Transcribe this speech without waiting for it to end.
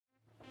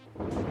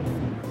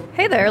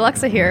Hey there,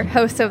 Luxa here,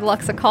 host of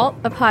Lux Occult,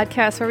 a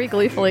podcast where we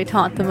gleefully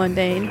taunt the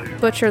mundane,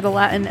 butcher the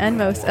Latin and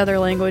most other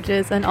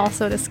languages, and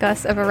also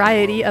discuss a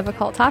variety of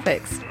occult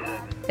topics.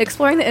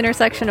 Exploring the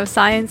intersection of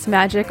science,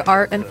 magic,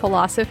 art, and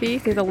philosophy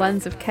through the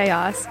lens of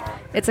chaos,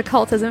 it's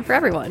occultism for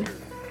everyone.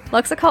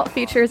 Lux Occult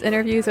features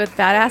interviews with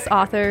badass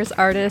authors,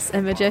 artists,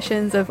 and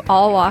magicians of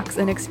all walks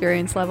and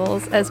experience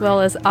levels, as well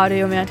as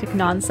audiomantic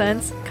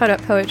nonsense,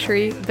 cut-up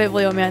poetry,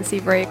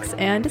 bibliomancy breaks,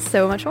 and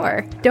so much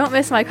more. Don't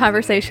miss my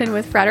conversation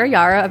with Frater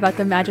Yara about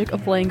the magic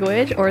of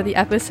language, or the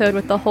episode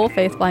with the whole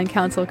Faithblind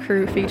Council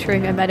crew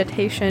featuring a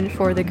meditation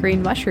for the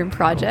Green Mushroom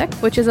Project,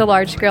 which is a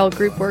large-scale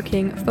group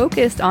working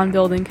focused on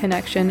building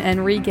connection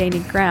and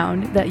regaining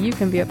ground that you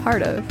can be a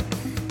part of.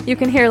 You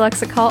can hear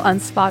Lux Occult on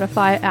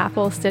Spotify,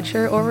 Apple,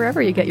 Stitcher, or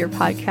wherever you get your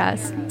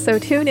podcasts. So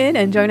tune in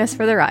and join us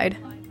for the ride.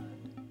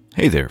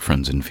 Hey there,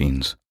 friends and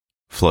fiends.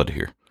 Flood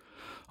here.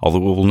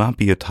 Although it will not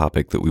be a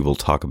topic that we will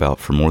talk about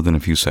for more than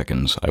a few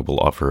seconds, I will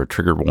offer a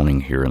trigger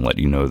warning here and let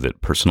you know that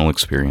personal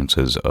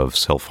experiences of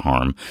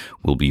self-harm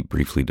will be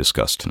briefly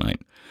discussed tonight.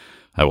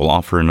 I will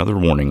offer another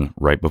warning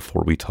right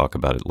before we talk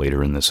about it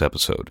later in this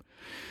episode.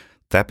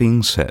 That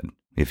being said,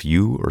 if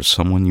you or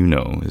someone you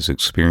know is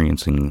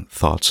experiencing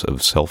thoughts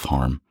of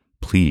self-harm,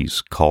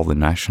 please call the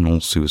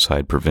National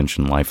Suicide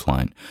Prevention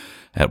Lifeline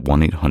at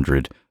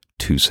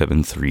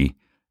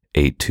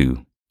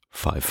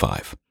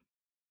 1-800-273-8255.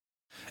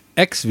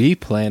 XV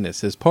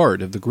Planus is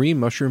part of the Green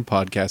Mushroom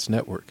Podcast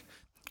Network.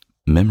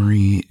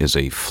 Memory is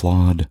a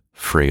flawed,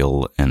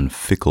 frail, and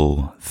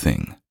fickle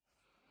thing.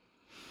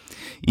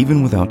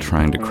 Even without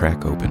trying to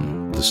crack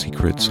open the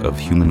secrets of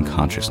human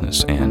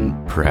consciousness and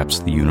perhaps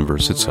the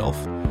universe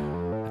itself,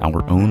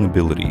 our own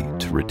ability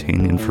to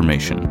retain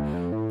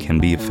information can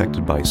be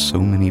affected by so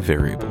many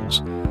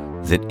variables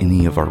that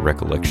any of our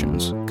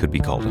recollections could be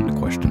called into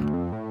question.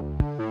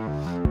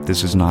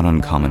 This is not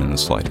uncommon in the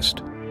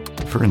slightest.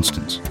 For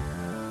instance,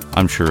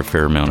 I'm sure a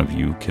fair amount of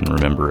you can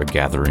remember a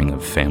gathering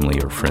of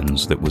family or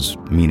friends that was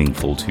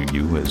meaningful to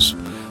you, as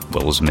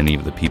well as many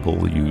of the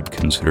people you'd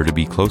consider to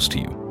be close to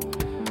you.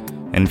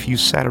 And if you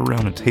sat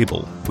around a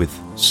table with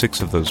 6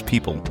 of those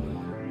people,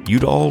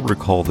 you'd all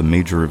recall the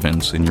major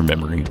events in your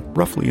memory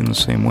roughly in the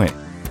same way.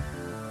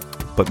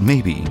 But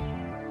maybe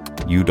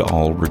you'd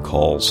all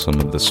recall some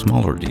of the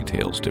smaller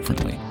details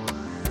differently.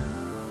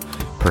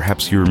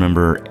 Perhaps you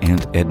remember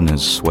Aunt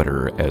Edna's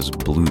sweater as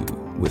blue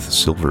with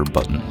silver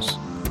buttons,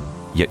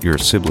 yet your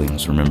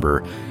siblings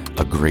remember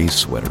a gray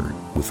sweater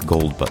with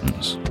gold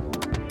buttons.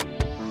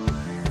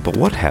 But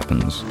what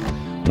happens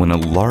when a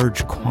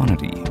large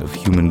quantity of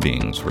human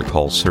beings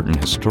recall certain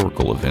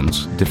historical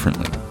events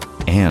differently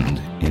and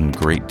in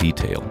great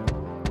detail?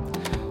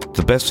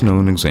 The best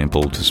known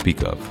example to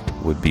speak of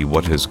would be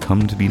what has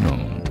come to be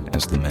known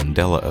as the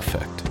Mandela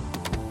Effect,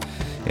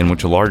 in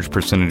which a large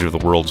percentage of the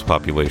world's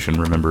population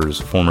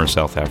remembers former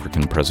South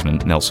African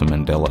President Nelson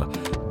Mandela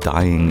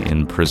dying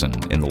in prison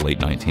in the late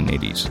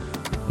 1980s,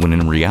 when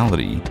in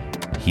reality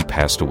he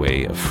passed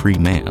away a free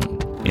man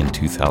in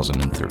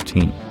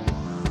 2013.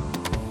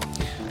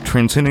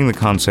 Transcending the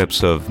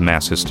concepts of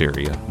mass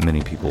hysteria,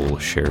 many people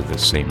share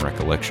this same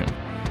recollection.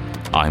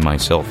 I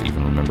myself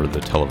even remember the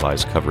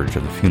televised coverage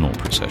of the funeral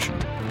procession.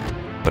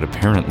 But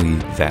apparently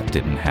that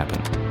didn't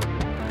happen.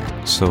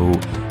 So,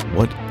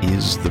 what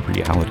is the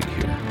reality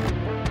here?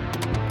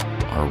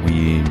 Are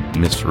we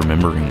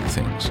misremembering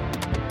things?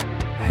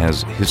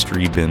 Has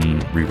history been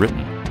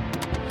rewritten?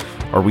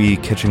 Are we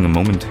catching a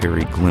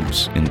momentary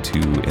glimpse into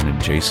an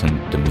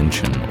adjacent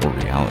dimension or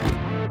reality?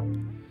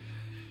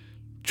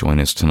 Join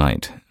us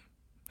tonight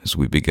as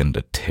we begin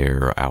to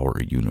tear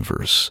our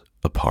universe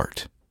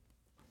apart.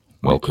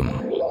 Welcome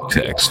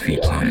to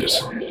XV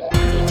Planus.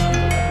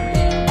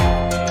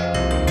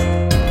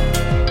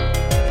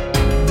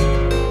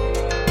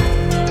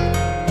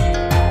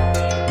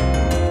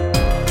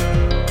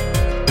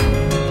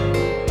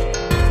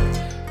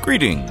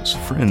 Greetings,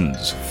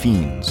 friends,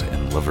 fiends,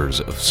 and lovers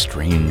of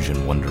strange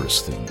and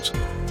wondrous things.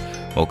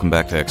 Welcome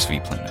back to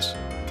XV Planus.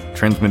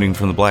 Transmitting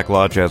from the Black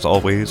Lodge, as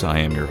always, I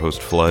am your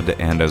host, Flood,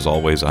 and as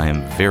always, I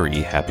am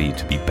very happy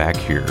to be back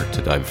here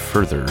to dive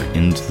further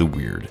into the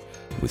weird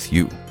with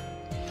you.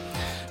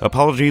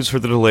 Apologies for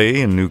the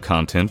delay in new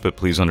content, but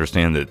please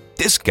understand that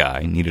this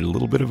guy needed a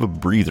little bit of a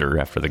breather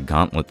after the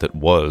gauntlet that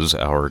was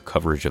our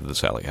coverage of the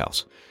Sallie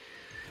House.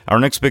 Our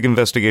next big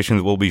investigation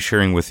that we'll be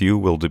sharing with you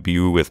will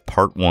debut with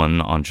Part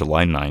 1 on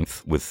July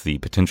 9th, with the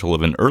potential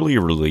of an early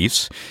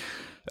release,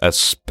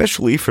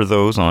 especially for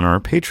those on our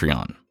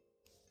Patreon.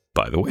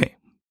 By the way,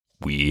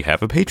 we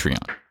have a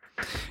Patreon.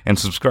 And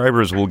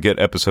subscribers will get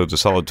episodes a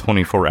solid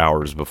 24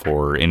 hours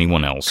before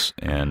anyone else,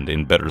 and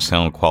in better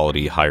sound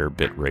quality, higher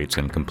bit rates,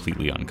 and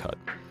completely uncut.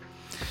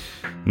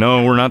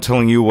 No, we're not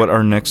telling you what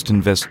our next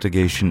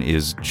investigation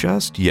is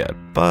just yet,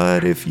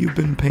 but if you've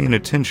been paying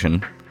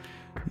attention,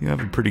 you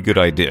have a pretty good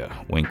idea.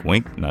 Wink,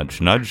 wink,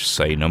 nudge, nudge,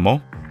 say no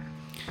more.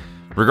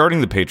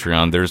 Regarding the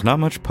Patreon, there's not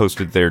much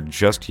posted there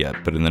just yet,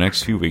 but in the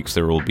next few weeks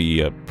there will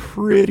be a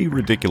pretty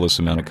ridiculous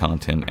amount of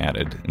content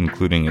added,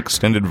 including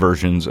extended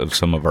versions of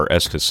some of our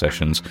Estes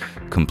sessions,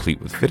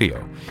 complete with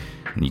video.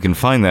 And you can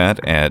find that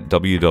at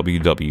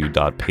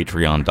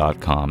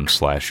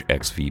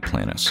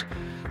www.patreon.com/xvplanus.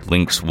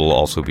 Links will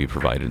also be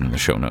provided in the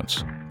show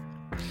notes.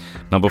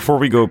 Now, before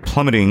we go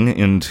plummeting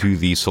into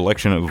the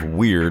selection of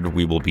weird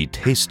we will be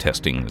taste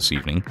testing this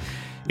evening,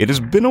 it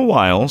has been a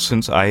while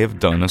since I have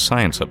done a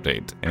science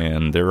update,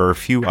 and there are a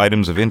few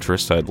items of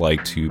interest I'd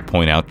like to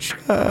point out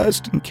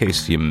just in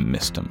case you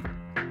missed them.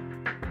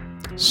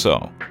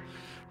 So,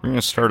 we're going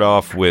to start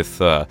off with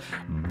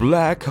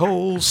black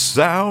hole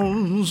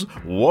sounds,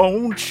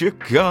 won't you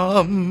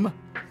come?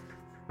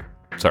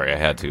 Sorry, I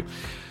had to.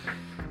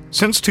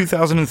 Since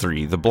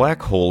 2003, the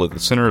black hole at the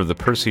center of the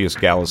Perseus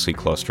galaxy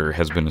cluster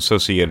has been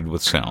associated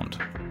with sound.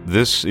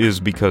 This is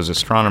because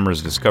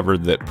astronomers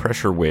discovered that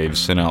pressure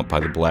waves sent out by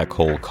the black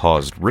hole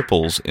caused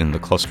ripples in the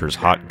cluster's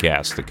hot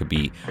gas that could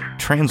be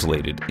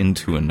translated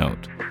into a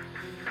note.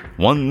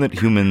 One that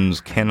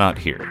humans cannot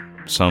hear,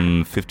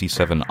 some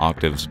 57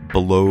 octaves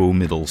below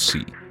middle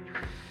C.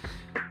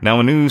 Now,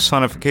 a new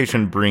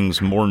sonification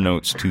brings more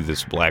notes to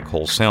this black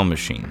hole sound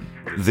machine.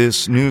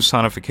 This new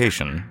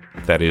sonification,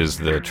 that is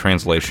the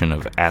translation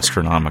of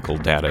astronomical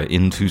data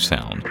into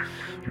sound,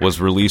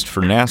 was released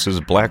for NASA's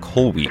Black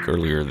Hole Week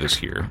earlier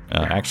this year,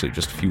 actually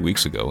just a few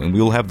weeks ago, and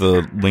we'll have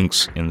the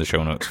links in the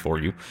show notes for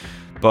you.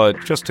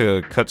 But just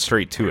to cut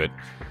straight to it,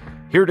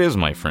 here it is,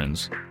 my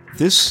friends.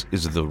 This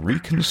is the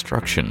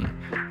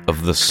reconstruction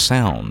of the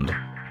sound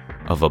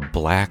of a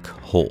black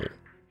hole.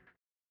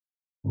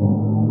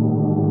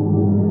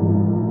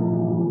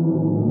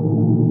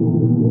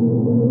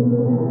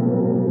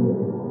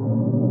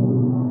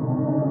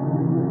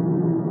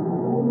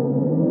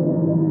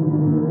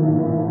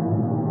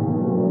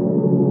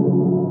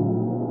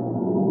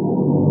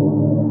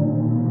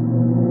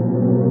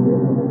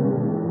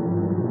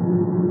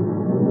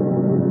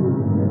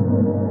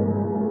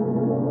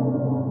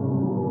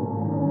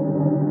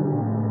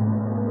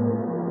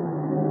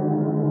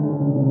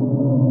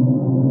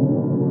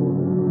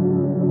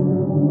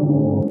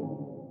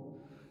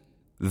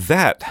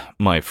 That,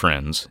 my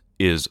friends,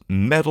 is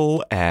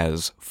metal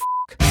as f***.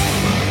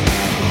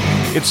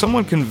 It's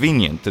somewhat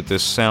convenient that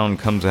this sound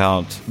comes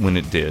out when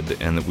it did,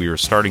 and that we are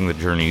starting the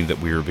journey that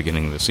we are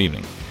beginning this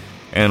evening.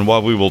 And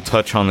while we will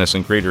touch on this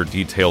in greater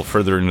detail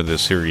further into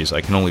this series,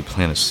 I can only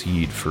plant a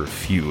seed for a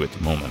few at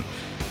the moment.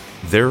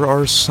 There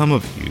are some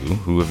of you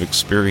who have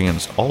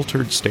experienced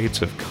altered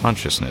states of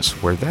consciousness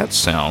where that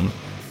sound,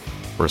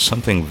 or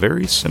something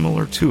very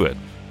similar to it,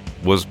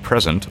 was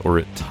present or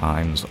at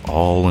times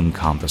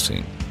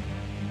all-encompassing.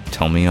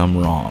 Tell me I'm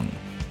wrong.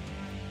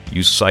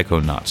 You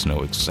psychonauts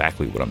know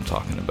exactly what I'm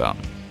talking about.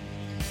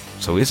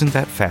 So isn't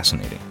that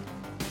fascinating?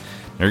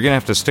 Now, you're going to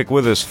have to stick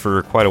with us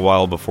for quite a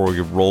while before we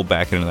roll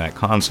back into that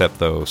concept,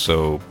 though,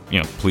 so,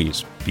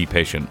 please be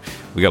patient.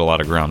 We got a lot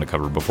of ground to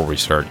cover before we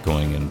start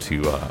going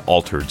into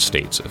altered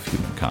states of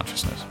human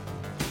consciousness.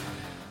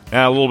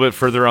 Now, a little bit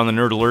further on the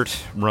Nerd Alert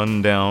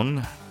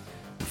rundown.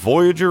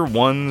 Voyager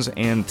 1's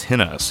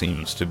antenna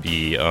seems to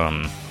be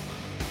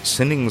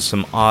sending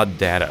some odd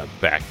data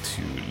back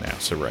to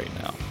NASA right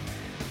now.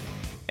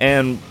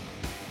 And,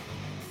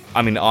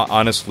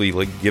 honestly,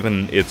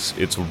 given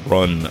its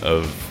run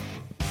of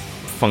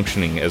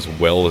functioning as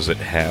well as it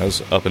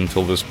has up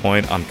until this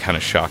point, I'm kind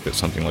of shocked that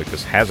something like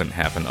this hasn't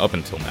happened up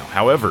until now.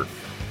 However,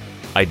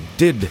 I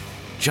did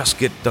just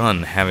get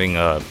done having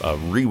a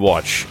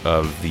rewatch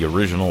of the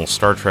original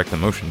Star Trek The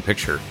Motion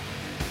Picture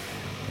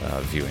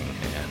viewing,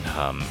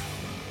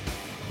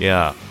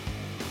 and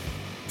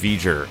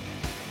V'ger.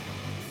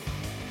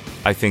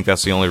 I think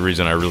that's the only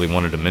reason I really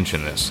wanted to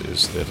mention this,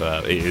 is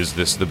that is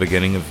this the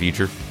beginning of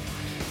V'ger?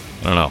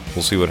 I don't know.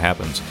 We'll see what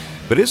happens.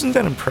 But isn't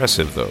that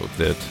impressive, though,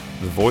 that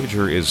the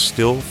Voyager is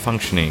still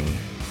functioning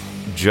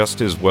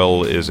just as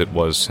well as it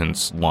was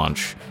since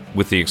launch,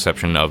 with the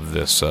exception of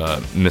this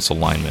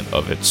misalignment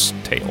of its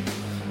tail.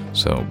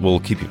 So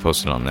we'll keep you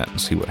posted on that and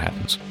see what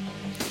happens.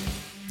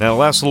 Now, the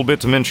last little bit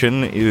to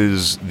mention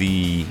is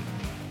the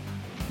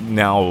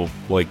now,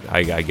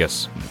 I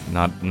guess,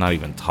 not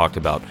even talked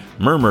about,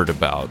 murmured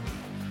about,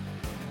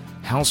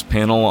 House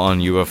panel on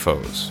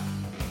UFOs.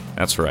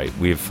 That's right,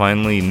 we have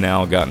finally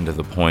now gotten to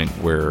the point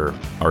where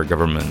our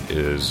government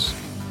is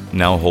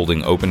now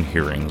holding open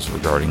hearings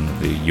regarding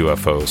the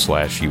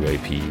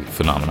UFO/UAP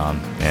phenomenon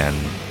and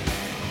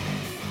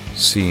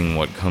seeing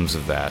what comes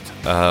of that.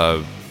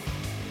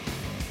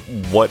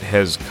 What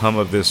has come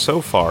of this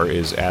so far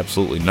is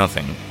absolutely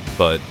nothing,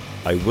 but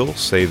I will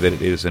say that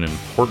it is an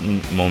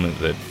important moment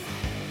that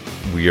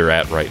we are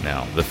at right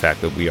now. The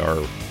fact that we are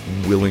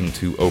willing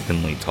to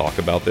openly talk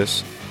about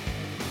this.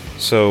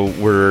 So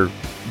we're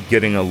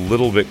getting a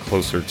little bit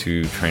closer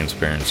to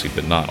transparency,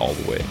 but not all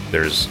the way.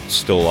 There's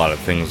still a lot of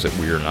things that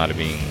we are not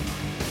being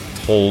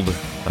told,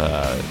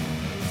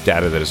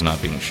 data that is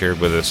not being shared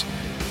with us.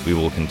 We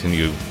will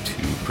continue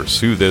to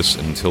pursue this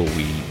until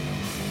we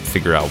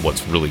figure out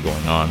what's really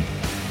going on.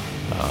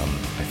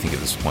 I think at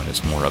this point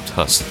it's more up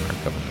to us than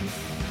our government.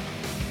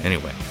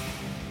 Anyway,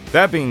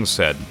 that being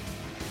said,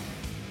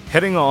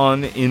 heading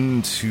on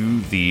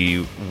into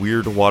the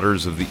weird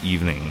waters of the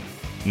evening.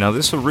 Now,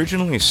 this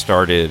originally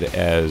started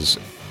as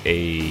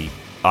a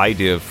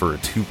idea for a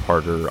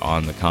two-parter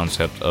on the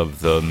concept of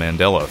the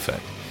Mandela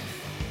effect.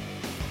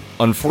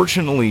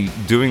 Unfortunately,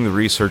 doing the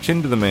research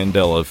into the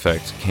Mandela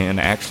effect can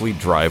actually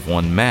drive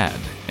one mad,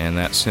 and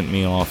that sent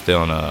me off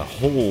down a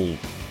whole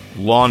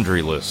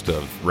laundry list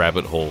of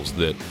rabbit holes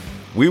that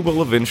we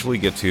will eventually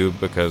get to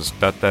because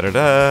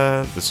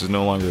this is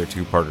no longer a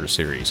two-parter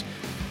series.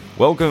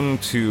 Welcome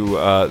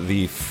to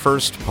the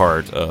first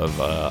part of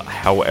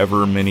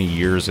however many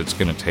years it's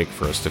going to take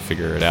for us to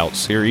figure it out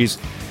series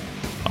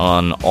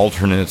on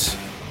alternate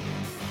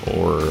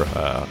or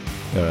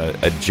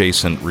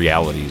adjacent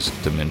realities,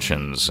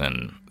 dimensions,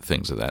 and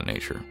things of that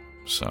nature.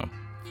 So,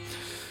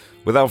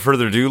 without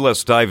further ado,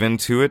 let's dive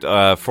into it.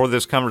 For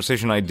this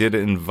conversation, I did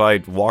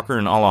invite Walker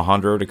and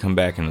Alejandro to come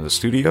back into the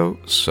studio.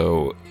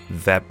 So,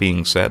 that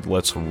being said,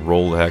 let's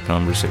roll that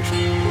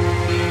conversation.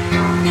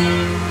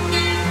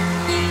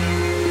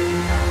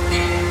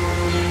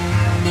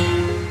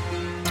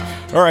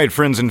 All right,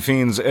 friends and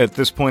fiends, at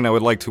this point I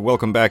would like to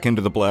welcome back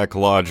into the Black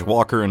Lodge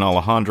Walker and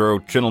Alejandro.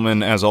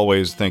 Gentlemen, as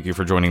always, thank you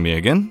for joining me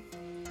again.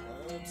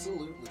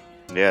 Absolutely.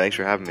 Yeah, thanks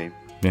for having me.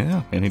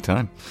 Yeah,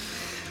 anytime.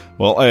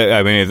 Well,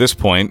 I mean, at this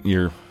point,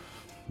 you're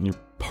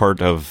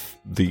part of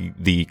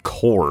the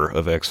core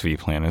of XV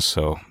Planus,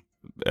 so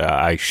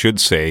I should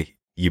say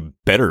you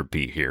better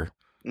be here.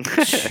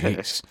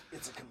 Jeez.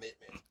 It's a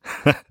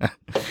commitment.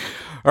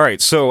 All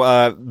right,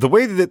 so the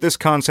way that this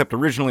concept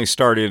originally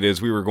started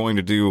is we were going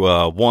to do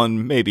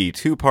one, maybe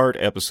two-part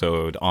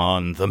episode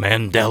on the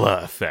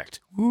Mandela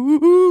effect.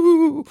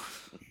 Woo-hoo! I'm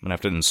going to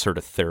have to insert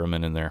a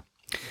theremin in there.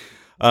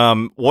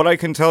 What I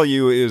can tell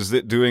you is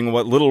that doing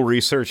what little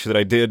research that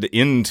I did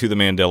into the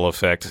Mandela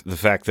effect, the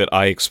fact that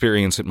I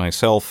experienced it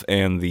myself,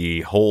 and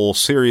the whole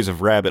series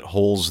of rabbit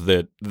holes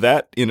that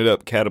ended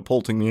up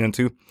catapulting me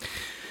into,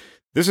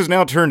 this has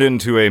now turned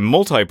into a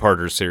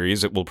multi-parter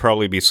series that will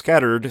probably be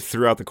scattered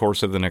throughout the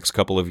course of the next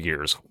couple of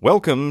years.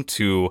 Welcome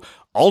to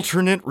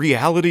Alternate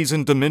Realities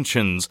and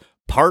Dimensions,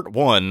 Part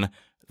 1,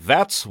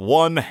 That's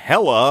One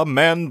Hella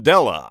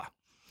Mandela.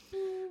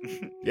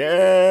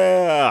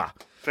 Yeah!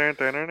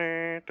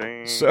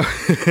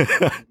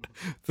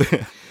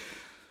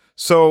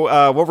 So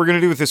what we're going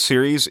to do with this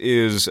series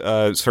is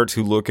start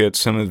to look at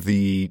some of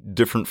the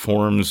different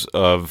forms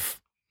of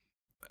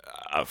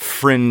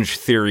fringe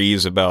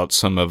theories about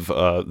some of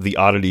the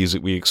oddities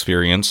that we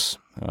experience.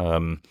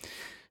 And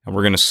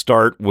we're going to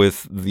start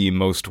with the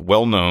most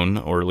well-known,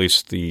 or at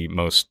least the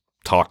most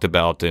talked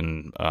about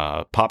in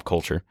pop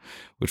culture,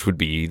 which would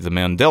be the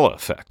Mandela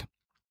effect.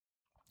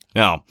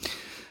 Now,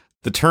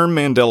 the term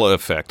Mandela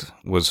effect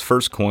was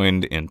first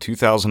coined in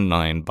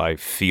 2009 by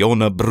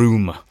Fiona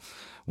Broome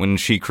when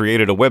she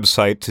created a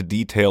website to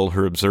detail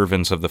her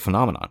observance of the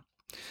phenomenon.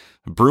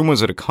 Broome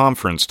was at a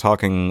conference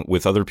talking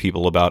with other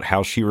people about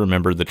how she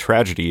remembered the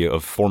tragedy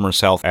of former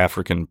South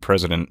African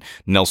President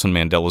Nelson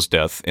Mandela's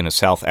death in a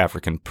South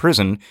African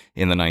prison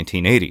in the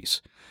 1980s.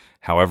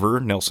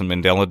 However, Nelson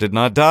Mandela did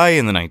not die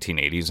in the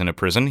 1980s in a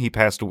prison. He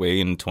passed away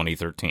in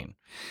 2013.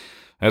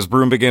 As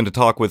Broome began to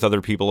talk with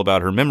other people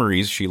about her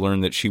memories, she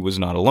learned that she was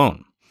not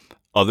alone.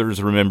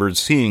 Others remembered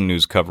seeing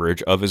news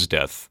coverage of his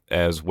death,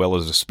 as well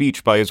as a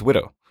speech by his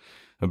widow.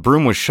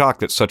 Broome was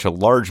shocked that such a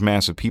large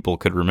mass of people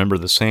could remember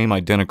the same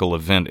identical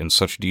event in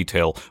such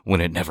detail when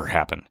it never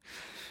happened.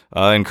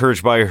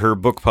 Encouraged by her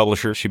book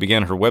publisher, she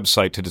began her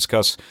website to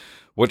discuss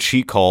what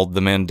she called the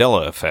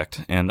Mandela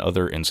effect and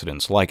other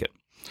incidents like it,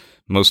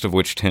 most of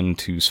which tend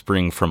to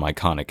spring from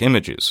iconic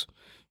images.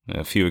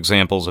 A few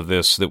examples of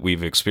this that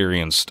we've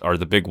experienced are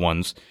the big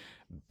ones: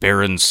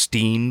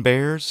 Berenstain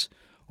Bears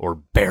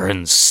or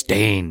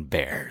Berenstain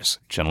Bears.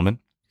 Gentlemen?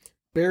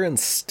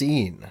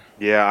 Berenstain.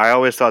 Yeah, I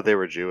always thought they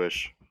were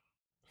Jewish.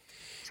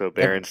 So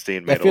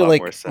Berenstain made I feel a lot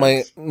like more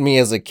sense. me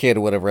as a kid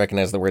would have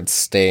recognized the word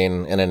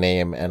stain in a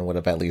name and would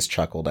have at least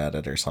chuckled at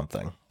it or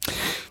something.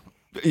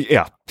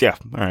 Yeah. All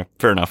right,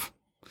 fair enough.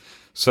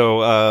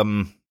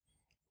 So,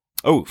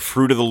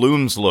 Fruit of the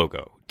Looms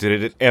logo.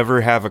 Did it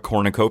ever have a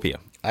cornucopia?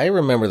 I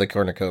remember the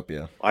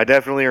cornucopia. I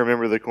definitely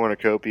remember the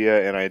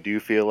cornucopia, and I do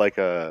feel like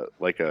a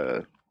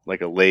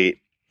late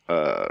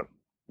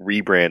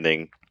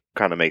rebranding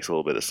kind of makes a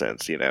little bit of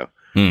sense, you know.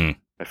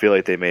 I feel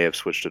like they may have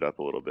switched it up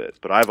a little bit,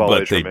 but I've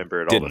always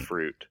remembered all the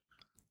fruit.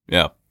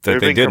 Yeah, there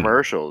have been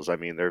commercials. I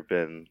mean, there have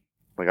been,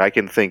 like, I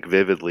can think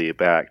vividly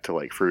back to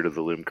like Fruit of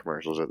the Loom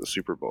commercials at the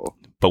Super Bowl.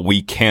 But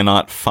we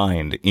cannot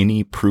find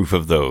any proof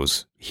of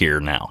those here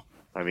now.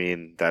 I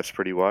mean, that's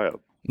pretty wild.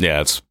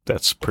 Yeah,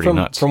 that's pretty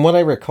nuts. From what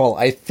I recall,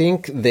 I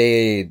think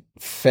they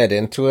fed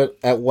into it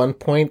at one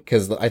point,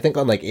 because I think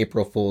on like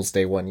April Fool's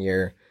Day one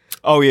year.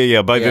 Oh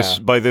yeah. By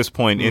this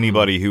point,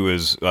 anybody who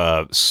has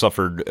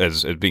suffered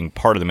as being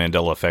part of the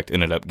Mandela effect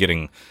ended up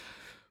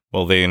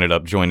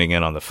joining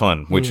in on the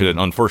fun, which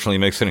unfortunately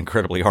makes it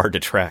incredibly hard to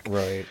track.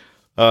 Right.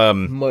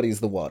 Muddies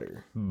the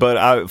water.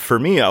 But for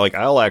me,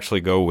 I'll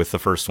actually go with the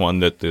first one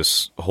that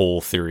this whole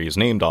theory is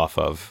named off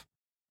of,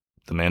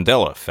 the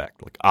Mandela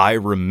effect. Like, I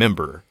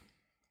remember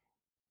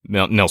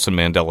Nelson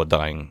Mandela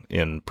dying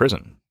in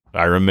prison.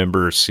 I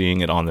remember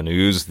seeing it on the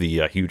news,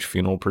 the huge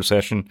funeral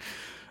procession.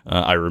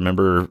 I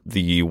remember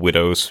the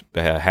widows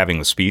having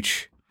the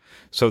speech.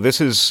 So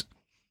this is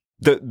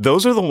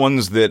those are the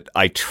ones that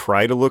I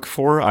try to look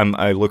for.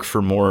 I look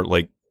for more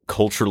like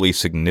culturally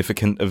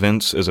significant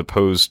events as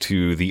opposed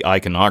to the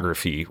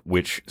iconography,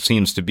 which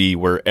seems to be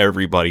where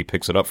everybody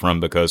picks it up from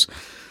because,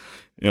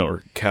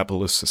 we're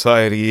capitalist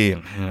society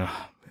and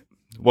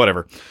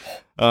whatever.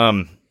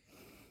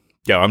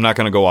 Yeah, I'm not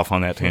going to go off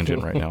on that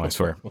tangent right now, I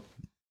swear.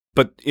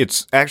 But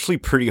it's actually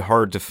pretty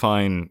hard to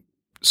find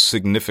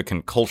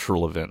significant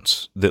cultural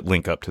events that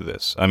link up to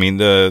this. I mean,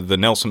 the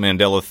Nelson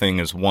Mandela thing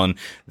is one.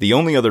 The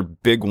only other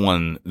big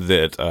one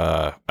that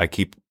I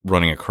keep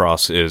running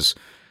across is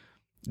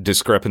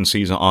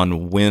discrepancies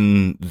on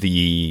when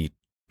the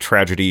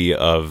tragedy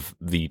of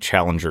the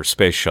Challenger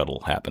space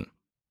shuttle happened.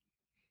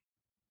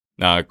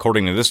 Now,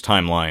 according to this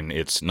timeline,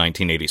 it's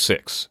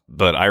 1986,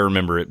 but I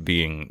remember it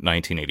being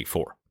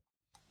 1984.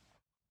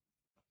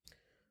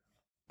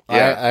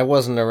 Yeah. I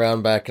wasn't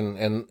around back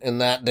in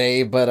that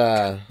day, but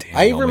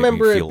I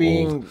remember it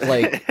being old.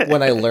 Like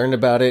when I learned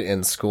about it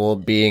in school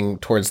being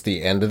towards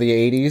the end of the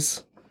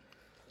 80s.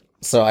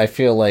 So I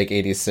feel like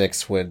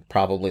 86 would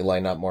probably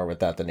line up more with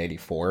that than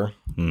 84.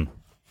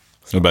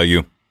 What about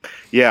you?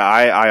 Yeah,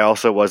 I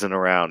also wasn't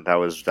around. That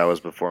was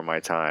before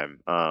my time.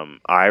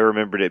 I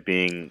remembered it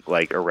being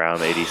like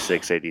around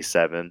 86,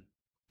 87,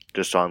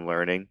 just on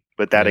learning.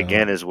 But that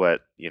again is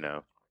what,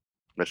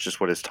 that's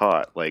just what is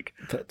taught. Like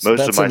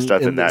most of my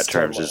stuff in that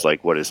terms is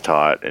like what is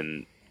taught,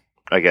 and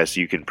I guess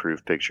you can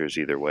prove pictures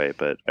either way.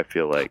 But I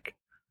feel like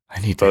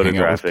I need to hang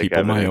out with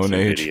people my own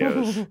age.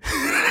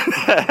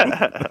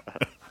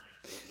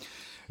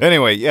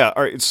 Anyway, yeah.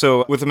 All right.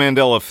 So with the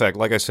Mandela effect,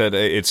 like I said,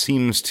 it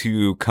seems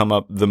to come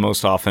up the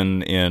most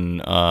often in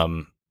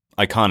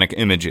iconic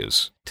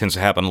images. It tends to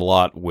happen a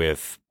lot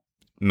with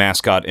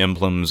mascot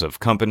emblems of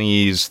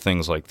companies,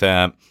 things like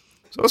that.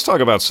 So let's talk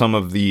about some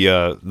of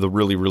the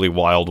really, really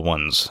wild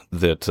ones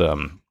that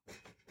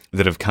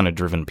have kind of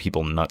driven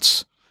people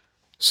nuts.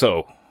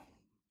 So,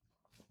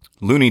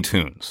 Looney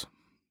Tunes.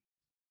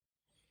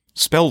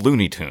 Spell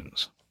Looney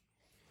Tunes.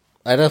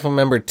 I definitely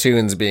remember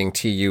tunes being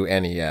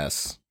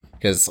Tunes,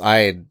 because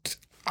I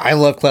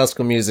love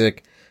classical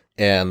music,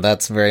 and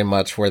that's very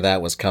much where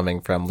that was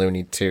coming from,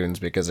 Looney Tunes,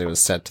 because it was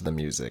set to the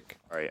music.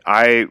 All right.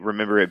 I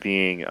remember it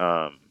being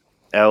Looney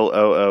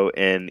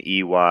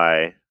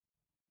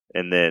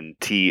and then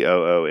Toons.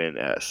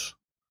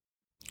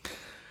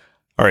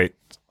 All right.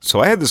 So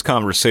I had this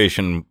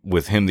conversation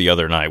with him the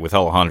other night, with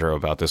Alejandro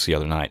about this the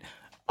other night.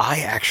 I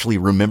actually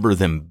remember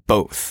them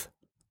both.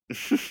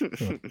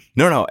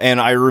 No.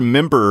 And I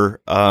remember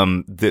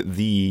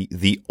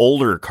the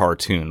older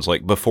cartoons,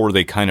 like before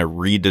they kind of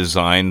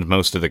redesigned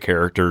most of the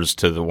characters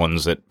to the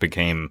ones that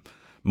became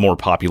more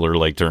popular,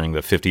 like during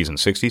the 50s and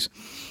 60s.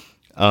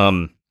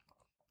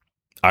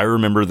 I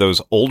remember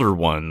those older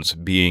ones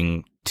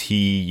being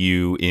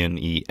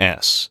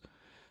Tunes,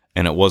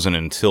 and it wasn't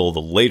until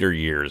the later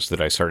years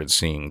that I started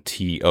seeing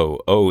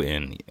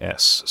Toons.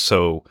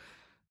 So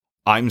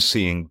I'm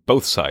seeing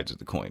both sides of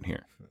the coin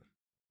here.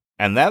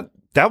 And that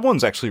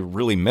one's actually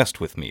really messed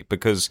with me,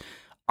 because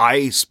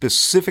I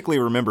specifically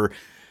remember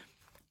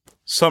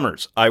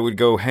summers. I would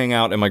go hang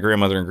out at my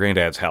grandmother and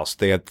granddad's house.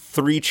 They had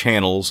 3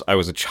 channels. I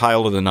was a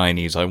child of the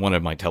 90s. I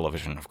wanted my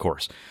television, of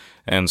course.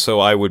 And so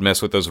I would mess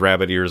with those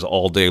rabbit ears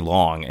all day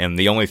long. And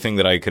the only thing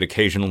that I could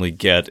occasionally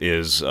get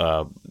is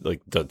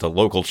like the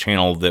local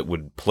channel that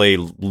would play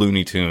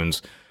Looney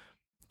Tunes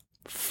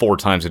 4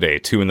 times a day,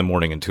 2 in the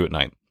morning and 2 at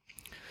night.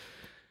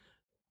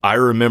 I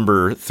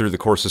remember through the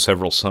course of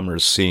several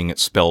summers seeing it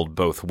spelled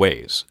both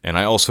ways. And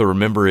I also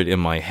remember it in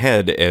my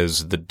head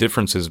as the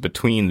differences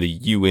between the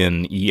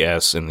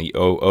UNES and the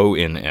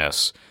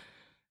OONS.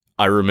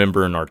 I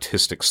remember an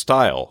artistic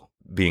style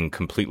being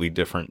completely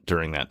different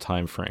during that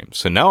time frame.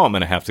 So now I'm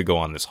going to have to go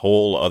on this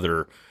whole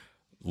other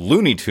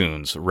Looney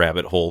Tunes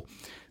rabbit hole.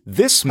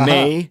 This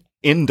may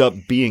end up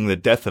being the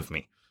death of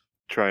me.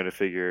 Trying to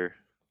figure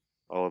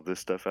all of this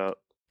stuff out.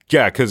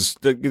 Yeah, because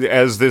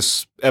as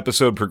this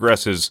episode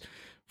progresses,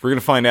 we're going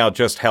to find out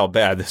just how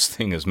bad this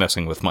thing is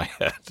messing with my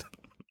head.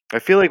 I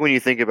feel like when you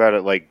think about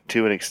it, like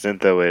to an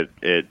extent, though,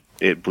 it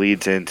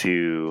bleeds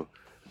into,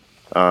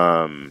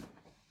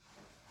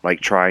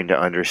 like trying to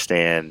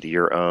understand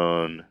your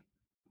own,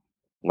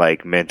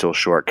 like mental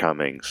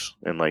shortcomings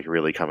and like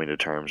really coming to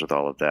terms with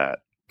all of that.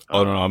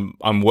 Oh no,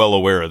 I'm well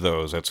aware of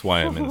those. That's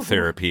why I'm in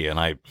therapy, and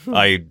I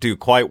do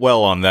quite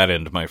well on that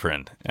end, my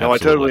friend. Absolutely. No, I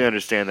totally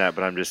understand that,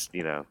 but I'm just,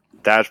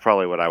 that's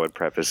probably what I would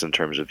preface in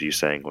terms of you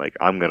saying, like,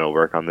 I'm going to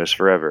work on this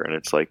forever. And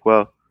it's like,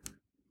 well,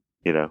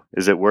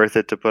 is it worth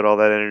it to put all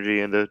that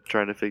energy into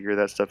trying to figure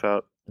that stuff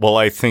out? Well,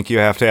 I think you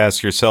have to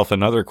ask yourself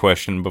another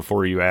question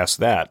before you ask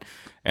that.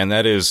 And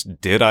that is,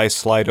 did I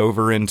slide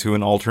over into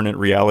an alternate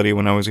reality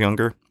when I was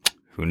younger?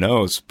 Who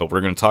knows? But we're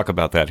going to talk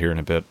about that here in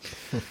a bit.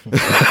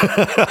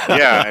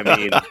 Yeah, I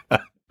mean,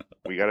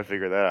 we got to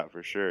figure that out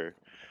for sure.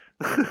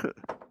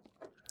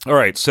 All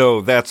right,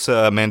 so that's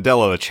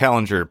Mandela, the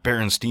Challenger,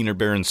 Berenstein or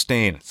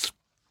Berenstain. It's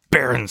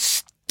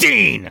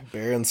Berenstein.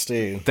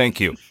 Berenstain. Thank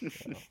you.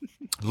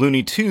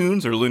 Looney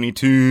Tunes or Looney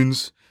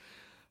Tunes.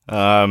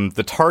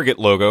 The Target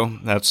logo,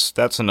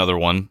 that's another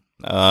one.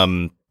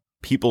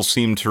 People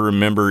seem to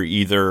remember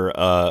either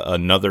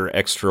another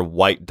extra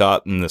white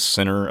dot in the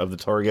center of the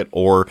Target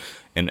or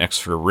an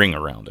extra ring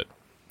around it.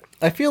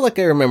 I feel like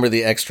I remember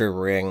the extra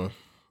ring.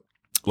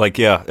 Like,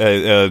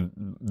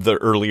 the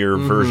earlier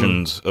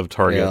versions of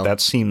Target. Yeah. That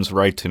seems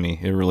right to me.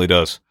 It really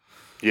does.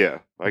 Yeah,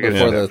 I guess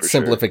before the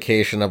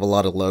simplification of a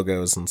lot of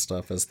logos and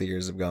stuff as the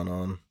years have gone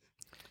on.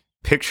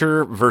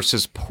 Picture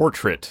versus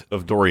portrait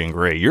of Dorian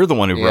Gray. You're the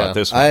one who brought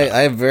this one.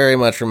 I very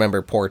much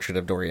remember Portrait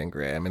of Dorian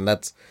Gray. I mean,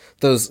 that's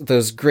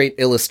those great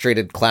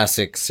illustrated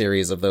classic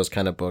series of those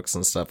kind of books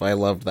and stuff. I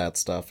loved that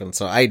stuff. And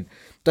so I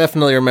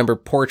definitely remember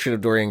Portrait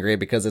of Dorian Gray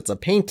because it's a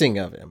painting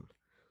of him.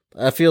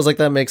 It feels like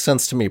that makes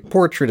sense to me.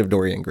 Portrait of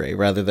Dorian Gray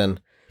rather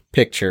than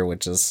picture,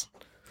 which is,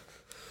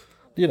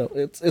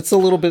 it's a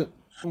little bit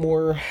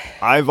more.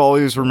 I've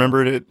always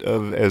remembered it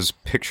as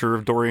Picture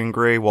of Dorian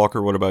Gray.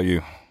 Walker, what about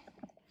you?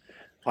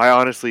 I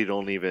honestly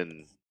don't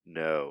even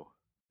know.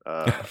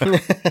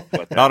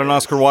 Not an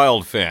Oscar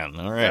Wilde fan.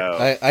 All right.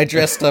 No. I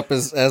dressed up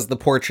as the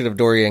Portrait of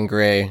Dorian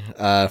Gray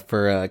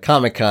for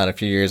Comic-Con a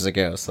few years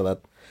ago, so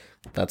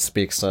that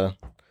speaks to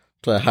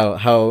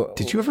how.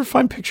 Did you ever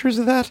find pictures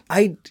of that?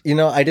 I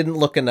didn't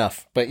look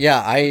enough, but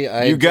yeah,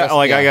 I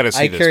gotta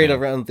see. I carried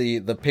around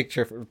the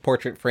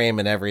portrait frame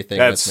and everything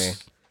with me.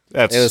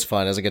 It was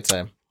fun. It was a good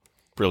time.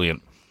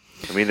 Brilliant.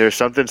 I mean, there's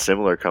something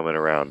similar coming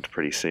around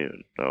pretty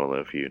soon. I don't know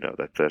if you know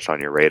that's on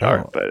your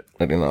radar, but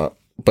I do not.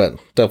 But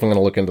definitely going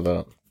to look into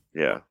that.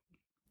 Yeah.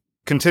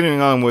 Continuing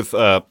on with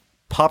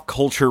pop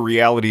culture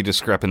reality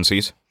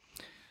discrepancies.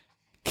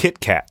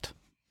 Kit Kat.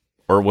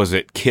 Or was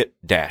it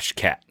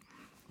Kit-Kat?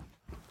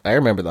 I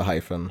remember the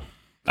hyphen.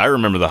 I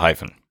remember the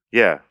hyphen.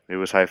 Yeah, it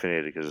was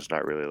hyphenated because it's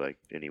not really like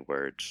any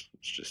words.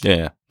 It's just...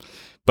 Yeah,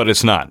 but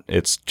it's not.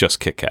 It's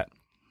just Kit Kat.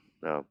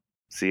 No.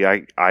 See,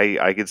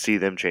 I could see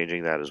them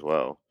changing that as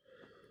well.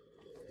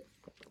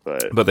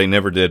 But they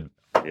never did.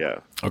 Yeah.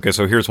 Okay,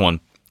 so here's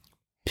one.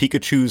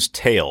 Pikachu's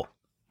tail.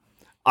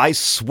 I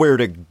swear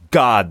to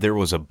God there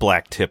was a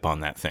black tip on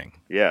that thing.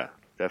 Yeah,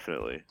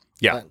 definitely.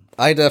 Yeah.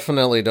 I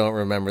definitely don't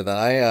remember that.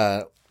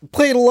 I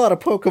played a lot of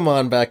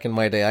Pokemon back in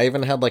my day. I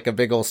even had like a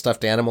big old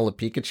stuffed animal of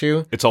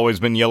Pikachu. It's always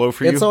been yellow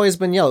for you? It's always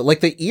been yellow. Like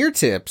the ear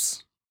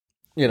tips,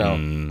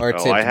 are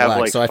tipped I have black.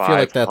 like so I feel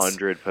like that's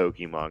 500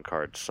 Pokemon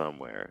cards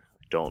somewhere.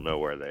 Don't know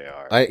where they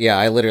are.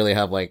 I literally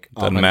have like.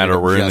 Doesn't matter.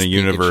 We're in the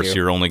universe. Pikachu.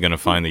 You're only going to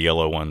find the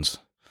yellow ones.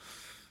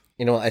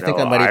 You know, I think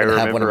I might even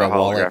have one in my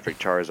wallet. I remember holographic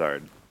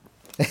Charizard.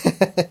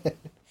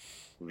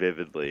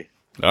 Vividly.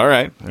 All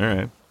right.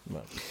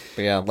 But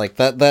yeah, like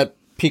that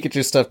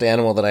Pikachu stuffed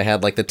animal that I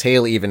had, like the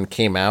tail even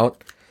came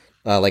out,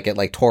 like it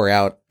like tore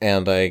out,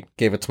 and I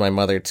gave it to my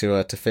mother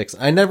to fix.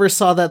 I never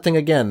saw that thing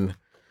again,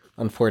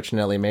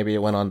 unfortunately. Maybe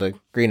it went on to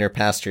greener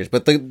pastures,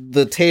 but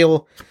the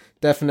tail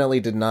definitely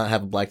did not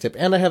have a black tip.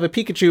 And I have a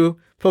Pikachu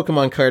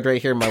Pokemon card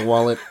right here in my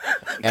wallet,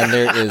 and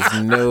there is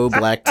no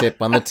black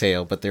tip on the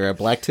tail, but there are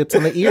black tips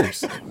on the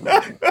ears.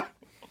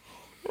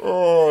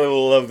 Oh, I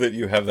love that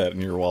you have that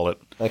in your wallet.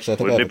 Actually, I think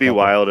wouldn't it be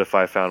wild if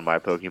I found my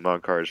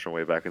Pokemon cards from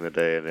way back in the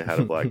day and it had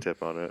a black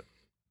tip on it?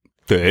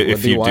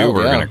 If you do,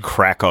 we're gonna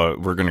crack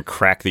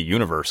the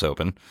universe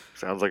open.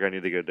 Sounds like I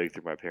need to go dig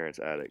through my parents'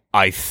 attic.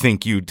 I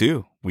think you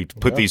do. We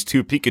put these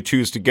two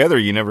Pikachus together.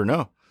 You never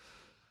know.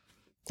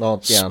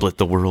 Well, yeah. Split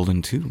the world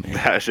in two, man.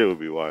 That shit would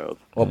be wild.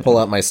 I'll pull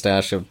out my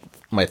stash of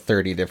my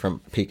 30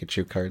 different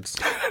Pikachu cards.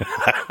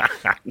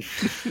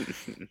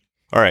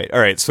 All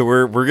right. So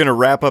we're gonna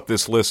wrap up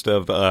this list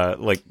of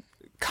like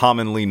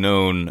commonly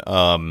known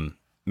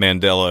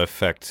Mandela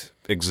effect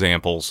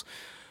examples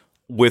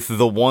with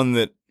the one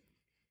that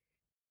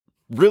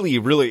really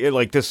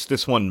like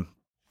this one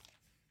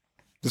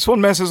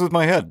messes with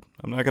my head.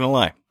 I'm not gonna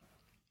lie.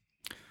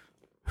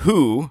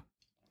 Who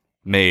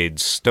made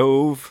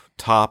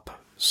stovetop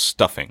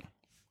stuffing?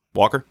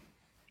 Walker?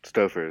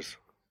 Stouffer's.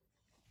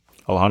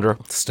 Alejandro?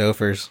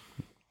 Stouffer's.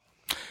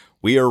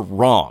 We are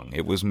wrong.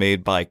 It was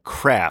made by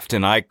Kraft,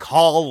 and I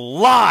call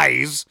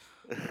lies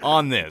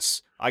on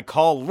this. I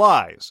call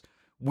lies.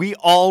 We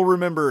all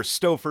remember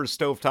Stouffer's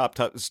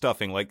stovetop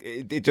stuffing. Like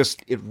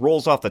it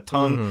rolls off the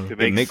tongue.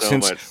 Mm-hmm. It makes so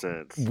much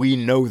sense. We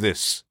know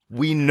this.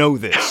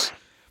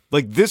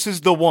 Like this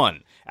is the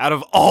one out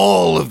of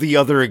all of the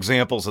other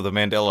examples of the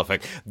Mandela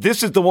effect.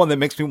 This is the one that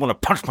makes me want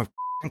to punch my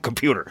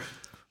computer.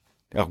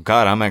 Oh,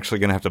 God, I'm actually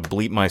going to have to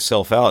bleep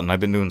myself out, and I've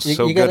been doing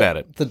so good at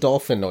it. The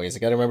dolphin noise.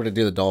 You got to remember to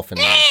do the dolphin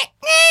noise.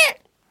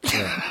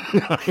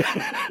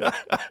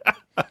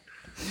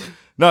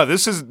 No,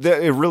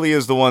 it really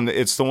is the one.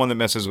 It's the one that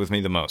messes with me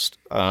the most.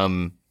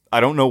 I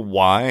don't know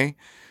why.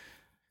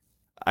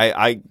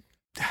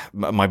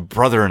 My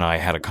brother and I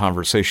had a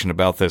conversation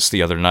about this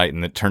the other night,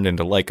 and it turned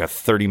into like a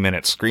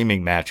 30-minute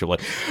screaming match of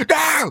like,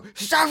 no,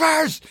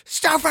 Stouffer's,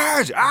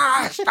 Stouffer's,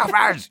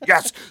 Stouffer's,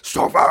 yes,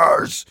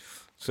 Stouffer's.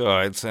 So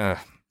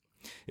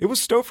it was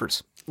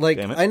Stouffer's. Like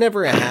I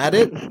never had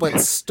it, but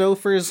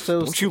Stouffer's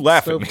Don't you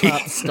laugh at me.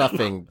 Stovetop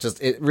stuffing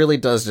it really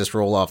does just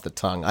roll off the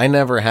tongue. I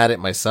never had it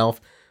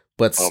myself,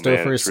 but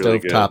Stouffer's really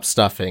stovetop good.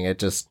 stuffing that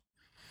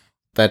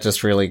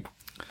just really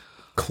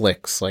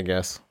clicks, I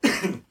guess.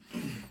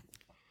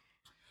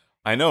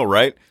 I know,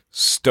 right?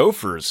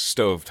 Stouffer's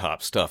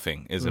stovetop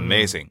stuffing is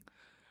amazing.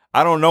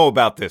 I don't know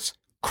about this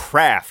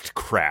Kraft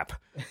crap.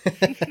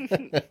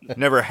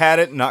 Never had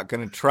it, not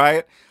going to try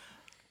it.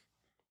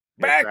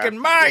 Back in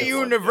my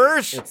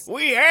universe,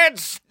 we had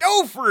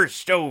Stouffer's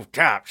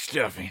stovetop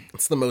stuffing.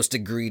 It's the most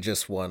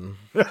egregious one.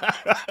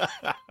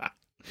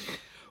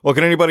 Well,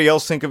 can anybody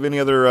else think of any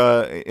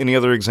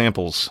other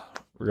examples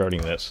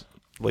regarding this?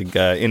 Like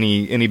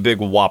any big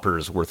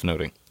whoppers worth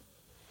noting?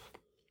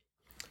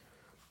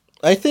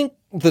 I think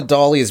the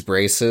Dolly's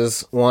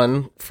Braces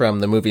one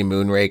from the movie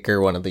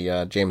Moonraker, one of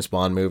the James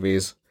Bond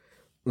movies,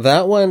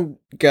 that one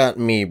got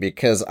me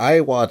because I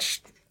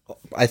watched,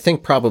 I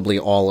think, probably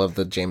all of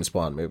the James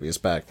Bond movies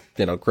back,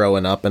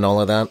 growing up and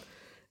all of that.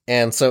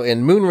 And so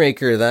in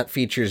Moonraker, that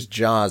features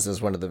Jaws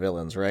as one of the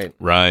villains, right?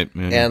 Right.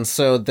 Yeah. And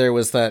so there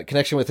was that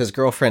connection with his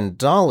girlfriend,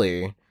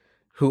 Dolly,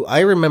 who I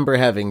remember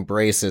having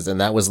braces,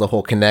 and that was the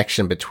whole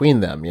connection between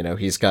them.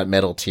 He's got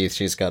metal teeth,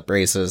 she's got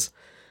braces.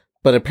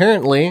 But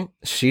apparently,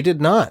 she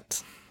did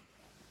not.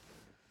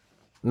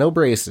 No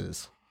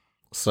braces.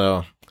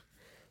 So,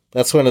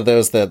 that's one of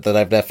those that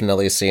I've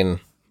definitely seen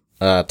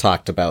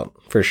talked about,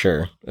 for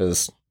sure,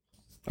 is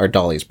our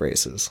Dolly's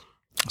Braces.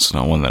 It's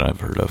not one that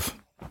I've heard of.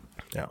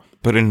 Yeah.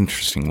 But an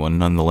interesting one,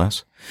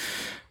 nonetheless.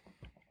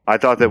 I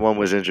thought that one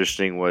was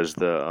interesting was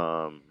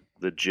the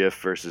Jif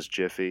versus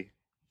Jiffy.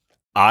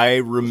 I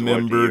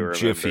remember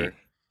Jiffy.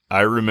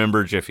 I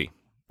remember Jiffy.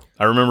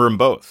 I remember them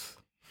both.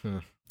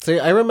 See,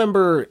 I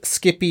remember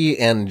Skippy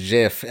and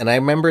Jif, and I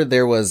remember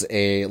there was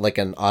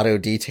an auto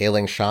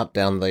detailing shop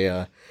down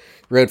the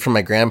road from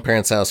my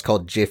grandparents' house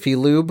called Jiffy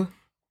Lube.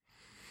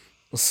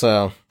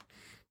 So,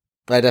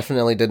 I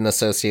definitely didn't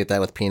associate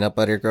that with peanut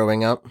butter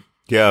growing up.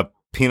 Yeah,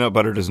 peanut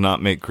butter does not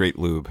make great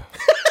lube.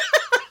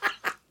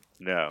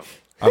 No.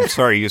 I'm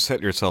sorry, you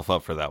set yourself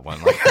up for that one.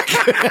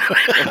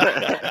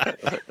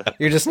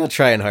 You're just not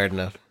trying hard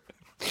enough.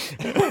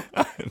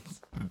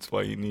 That's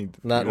why you need...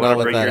 Not you want to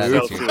with bring that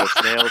yourself attitude. to a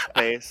snail's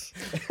pace.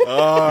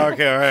 Oh,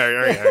 okay, all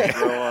right.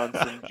 Throw on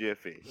some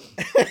Jiffy.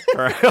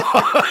 All right.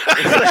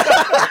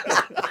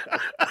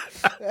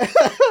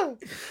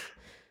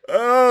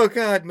 Oh,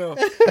 God, no.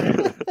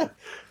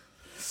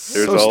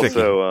 There's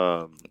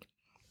also,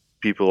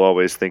 people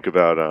always think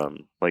about,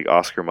 like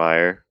Oscar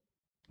Mayer.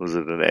 Was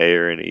it an A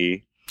or an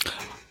E?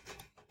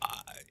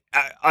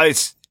 I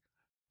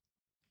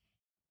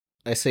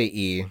say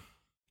E.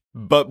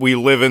 But we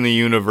live in the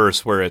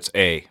universe where it's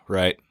A,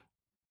 right?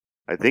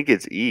 I think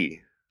it's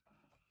E.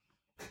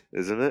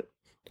 Isn't it?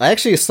 I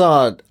actually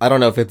saw, I don't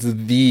know if it's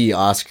the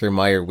Oscar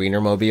Mayer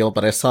Wienermobile,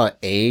 but I saw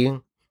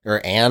an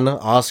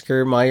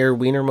Oscar Mayer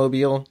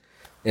Wienermobile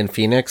in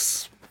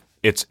Phoenix.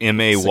 It's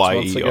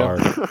Mayer.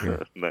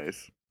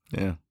 Nice.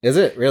 Yeah. Is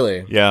it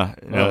really? Yeah.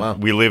 Oh, wow.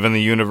 We live in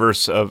the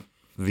universe of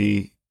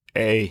the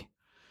A.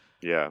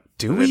 Yeah.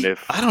 Do we?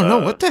 I don't know.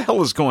 What the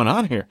hell is going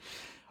on here?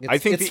 I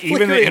think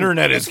even the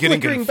internet is getting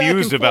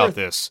confused about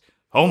this.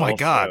 Oh my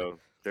God.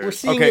 We're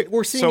seeing it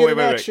in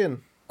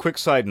action. Quick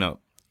side note.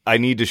 I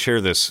need to share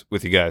this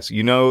with you guys.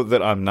 You know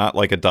that I'm not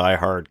like a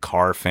diehard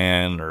car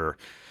fan or,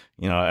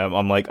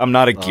 I'm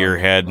not a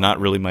gearhead,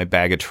 not really my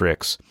bag of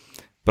tricks.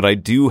 But I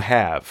do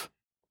have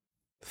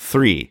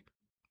 3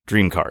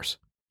 dream cars.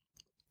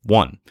 1,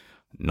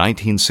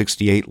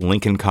 1968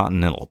 Lincoln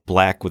Continental,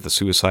 black with the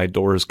suicide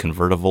doors,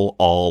 convertible,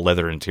 all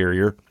leather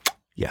interior.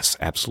 Yes,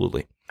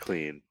 absolutely.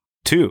 Clean.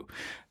 2,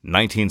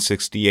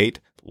 1968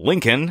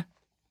 Lincoln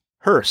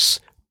Hearse,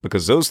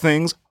 because those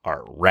things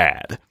are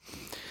rad.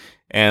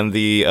 And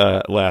the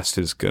last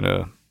is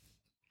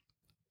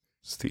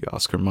it's the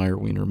Oscar Mayer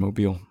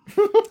Wienermobile.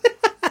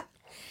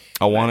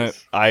 I want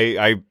it.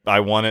 I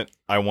want it.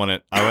 I want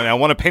it. I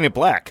want to paint it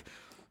black.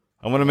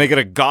 I want to make it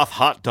a goth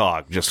hot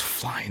dog just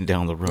flying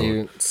down the road.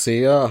 You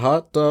see a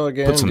hot dog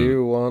and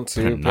you want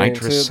to put a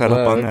nitrous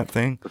setup on that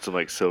thing. Put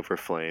some silver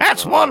flame.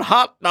 That's one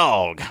hot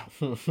dog.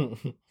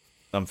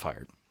 I'm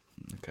fired.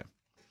 Okay.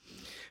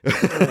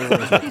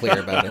 We're clear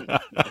about it.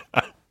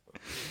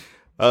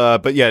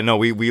 But yeah, no,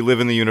 we live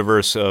in the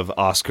universe of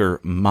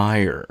Oscar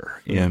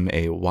Mayer,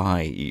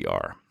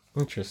 Mayer.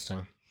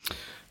 Interesting.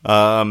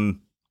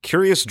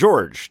 Curious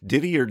George,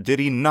 did he or did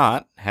he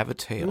not have a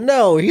tail?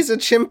 No, he's a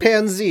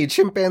chimpanzee.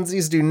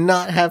 Chimpanzees do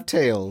not have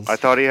tails. I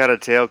thought he had a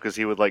tail because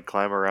he would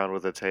climb around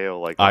with a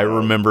tail. I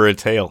remember a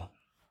tail.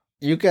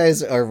 You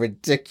guys are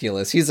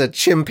ridiculous. He's a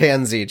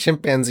chimpanzee.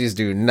 Chimpanzees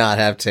do not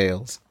have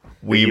tails.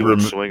 He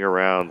would swing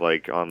around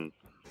on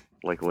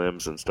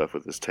limbs and stuff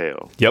with his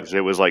tail. Yep.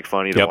 It was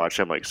funny to watch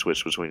him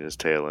switch between his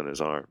tail and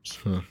his arms.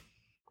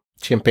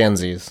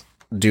 Chimpanzees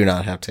do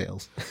not have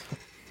tails.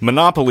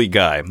 Monopoly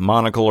guy,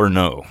 monocle or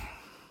no?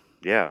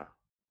 Yeah.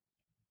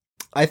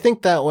 I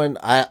think that one,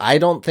 I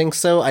don't think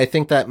so. I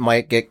think that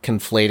might get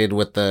conflated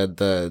with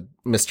the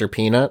Mr.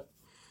 Peanut.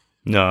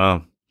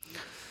 No.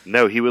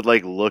 No, he would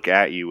look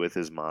at you with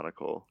his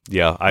monocle.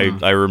 Yeah,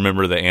 I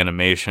remember the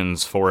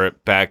animations for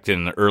it back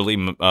in the early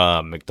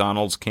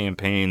McDonald's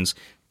campaigns.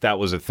 That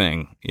was a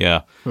thing.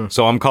 Yeah.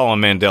 So I'm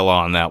calling Mandela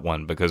on that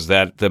one because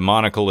the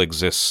monocle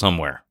exists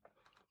somewhere.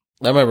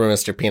 I remember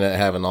Mr. Peanut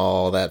having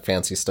all that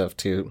fancy stuff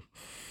too.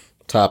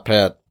 Top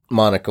hat,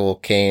 monocle,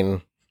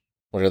 cane.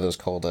 What are those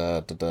called?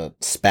 The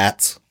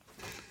spats.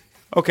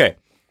 Okay.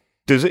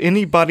 Does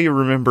anybody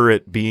remember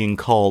it being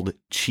called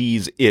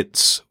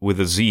Cheez-Its with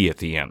a Z at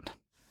the end?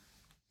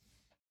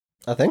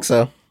 I think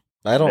so.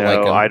 I don't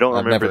like them. I don't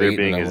I've remember never there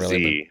eaten being them, a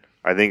really, Z.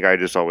 I think I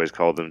just always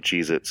called them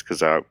Cheez-Its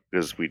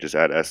because we just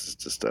add S's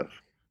to stuff.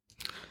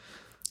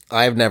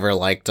 I've never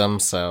liked them,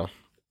 so...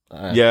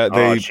 Yeah,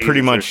 they pretty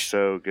Cheez-Its much... are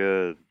so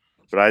good.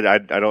 But I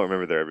don't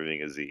remember there ever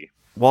being a Z.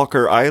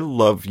 Walker, I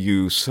love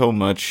you so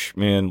much,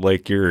 man.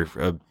 Like, you're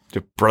a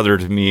brother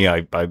to me.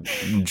 I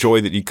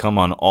enjoy that you come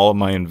on all of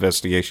my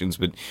investigations,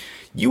 but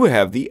you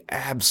have the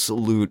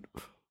absolute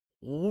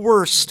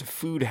worst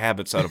food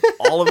habits out of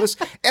all of us,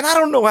 and I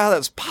don't know how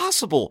that's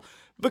possible,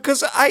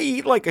 because I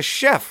eat like a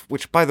chef,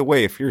 which, by the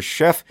way, if you're a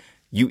chef,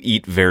 you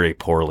eat very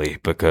poorly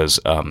because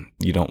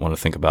you don't want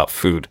to think about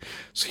food,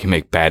 so you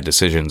make bad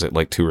decisions at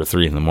like 2 or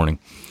 3 in the morning.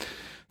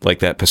 Like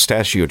that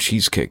pistachio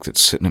cheesecake that's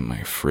sitting in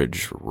my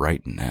fridge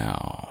right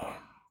now.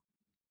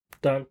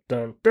 Dun,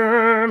 dun,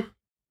 dun.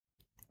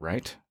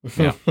 Right?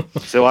 Yeah.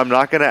 So I'm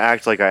not gonna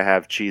act like I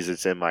have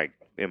Cheez-Its in my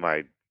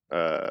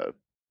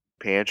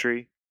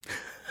pantry,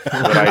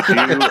 but I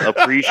do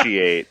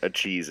appreciate a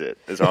Cheez-It.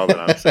 Is all that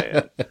I'm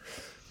saying.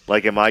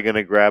 Like, am I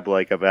gonna grab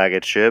like a bag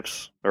of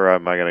chips, or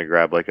am I gonna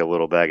grab like a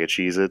little bag of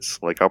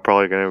Cheez-Its? Like, I'm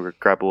probably gonna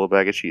grab a little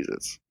bag of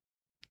Cheez-Its.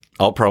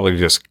 I'll probably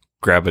just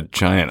grab a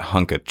giant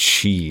hunk of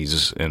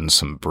cheese and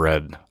some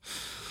bread.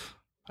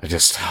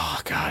 Oh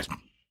God.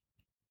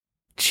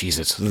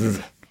 Cheez-Its.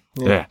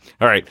 Yeah.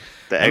 All right.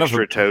 The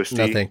extra toasty.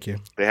 No, thank you.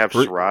 They have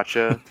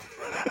sriracha,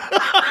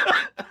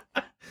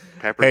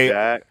 pepper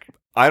jack.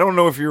 I don't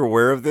know if you're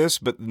aware of this,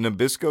 but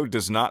Nabisco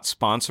does not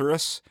sponsor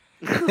us.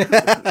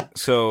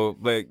 So,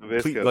 like,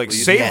 Nabisco,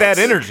 please. save Yes. that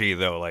energy,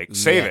 though. Like,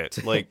 save Yet.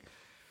 it. Like,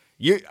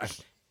 you.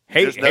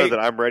 Hey, Just know that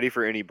I'm ready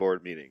for any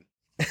board meeting.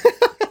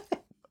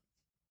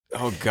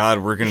 Oh God,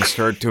 we're gonna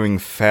start doing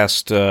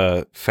fast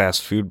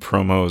food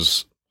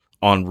promos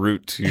en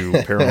route to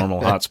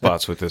paranormal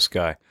hotspots with this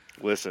guy.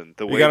 Listen,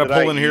 the way We gotta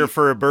that pull in here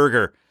for a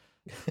burger.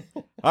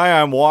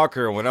 Hi, I'm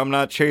Walker. When I'm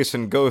not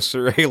chasing ghosts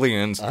or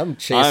aliens, I'm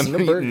chasing a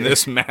eating burger.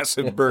 this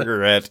massive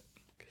burger at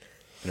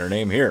their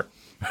name here.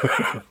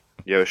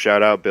 Yo,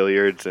 shout out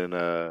Billiards in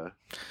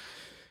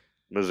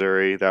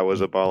Missouri. That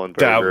was a ballin'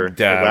 burger.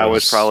 That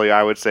was was probably,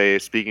 I would say,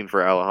 speaking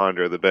for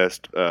Alejandro, the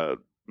best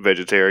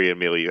vegetarian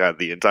meal you had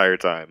the entire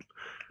time.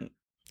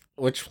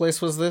 Which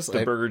place was this?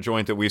 The burger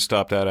joint that we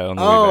stopped at on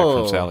the way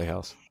back from Sally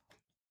House.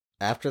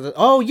 After the...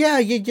 Oh, yeah.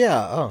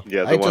 Oh,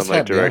 Yeah, the one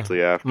like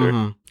directly after.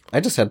 Mhm. I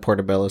just had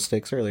portobello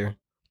steaks earlier.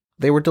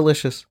 They were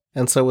delicious,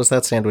 and so was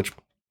that sandwich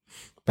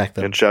back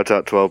then. And shout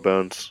out 12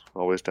 Bones,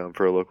 always down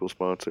for a local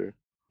sponsor.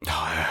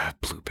 Oh,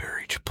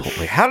 blueberry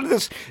Chipotle. How did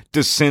this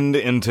descend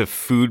into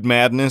food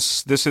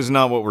madness? This is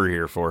not what we're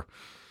here for.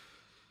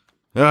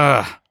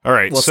 All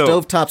right. Well, so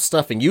stovetop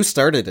stuffing. You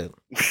started it.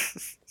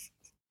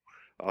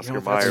 Oscar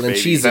No, Mayer, and then baby.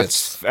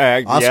 Cheez-Its.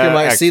 that's Oscar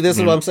Mayer. See, this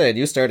is mm. what I'm saying.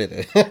 You started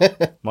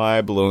it.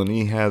 My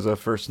baloney has a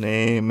first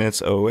name.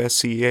 It's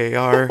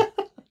Oscar.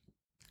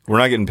 We're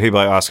not getting paid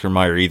by Oscar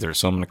Mayer either,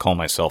 so I'm going to call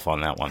myself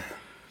on that one.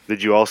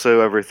 Did you also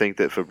ever think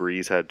that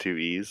Febreze had 2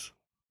 E's?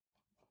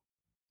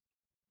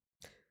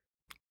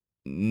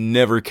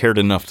 Never cared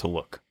enough to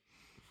look.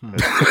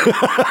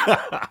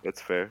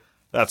 That's fair.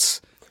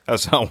 That's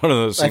not one of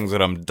those things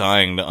that I'm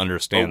dying to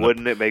understand. But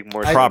wouldn't it make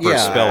more proper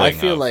sense? spelling I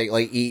feel of- like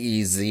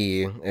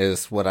EEZ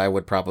is what I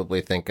would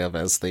probably think of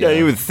as the... Yeah,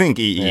 you would think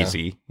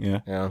easy. Yeah.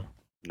 Yeah.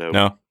 Nope.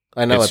 No.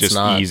 I know It's it's, just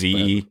not. Easy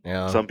but, E.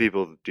 Yeah. Some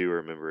people do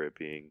remember it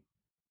being.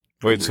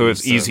 Wait, so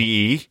it's So- Easy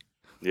E?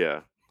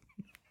 Yeah.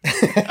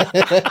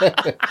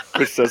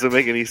 Which doesn't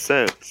make any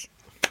sense.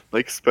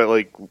 Like,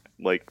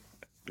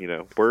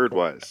 word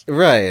wise.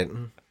 Right.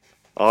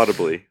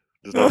 Audibly.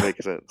 Does not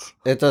make sense.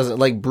 It doesn't,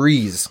 like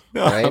breeze,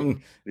 right?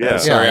 Yeah.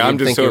 Sorry, Yeah, I'm you'd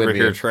just think it over would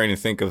here be. trying to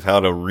think of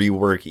how to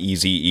rework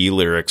Easy E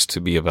lyrics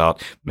to be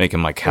about making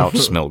my couch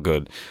smell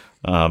good.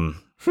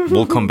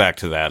 We'll come back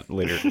to that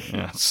later.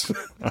 Yes.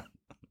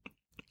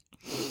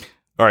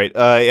 All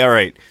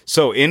right.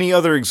 So, any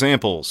other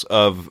examples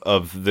of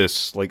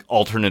this like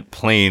alternate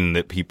plane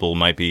that people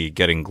might be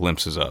getting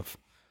glimpses of?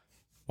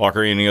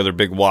 Walker, any other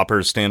big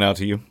whoppers stand out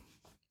to you?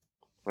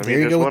 I Here you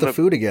there's go with one the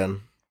food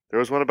again. There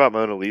was one about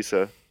Mona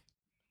Lisa.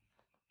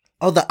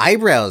 Oh, the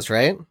eyebrows,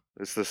 right?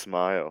 It's the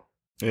smile.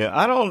 Yeah,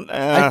 I don't.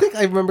 I think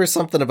I remember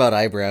something about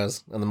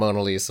eyebrows on the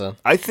Mona Lisa.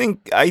 I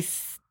think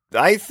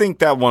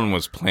that one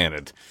was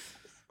planted.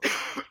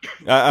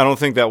 I don't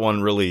think that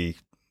one really.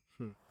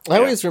 I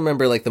always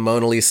remember like the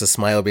Mona Lisa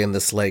smile being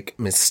this like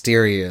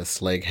mysterious,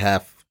 like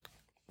half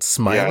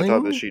smiling. Yeah, I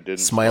thought that she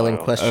didn't smiling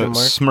smile. question mark.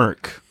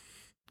 Smirk,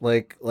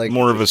 Like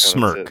more of a Just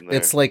kinda smirk. sitting there.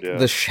 it's like Yeah.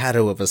 the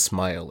shadow of a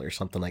smile or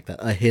something like that.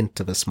 A hint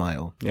of a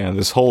smile. Yeah,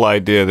 this whole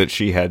idea that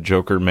she had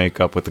Joker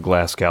makeup with the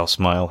Glasgow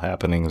smile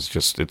happening is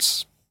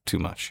it's too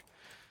much.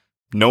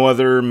 No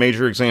other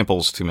major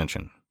examples to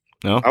mention.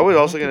 No? I was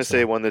also think going to so.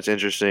 say one that's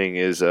interesting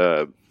is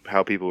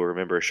how people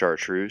remember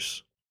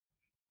chartreuse.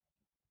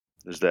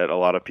 is that a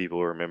lot of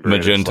people remember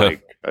Magenta. it as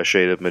like a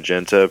shade of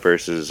magenta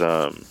versus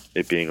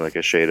it being like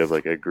a shade of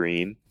like a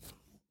green.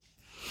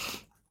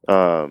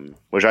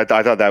 Which I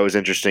thought that was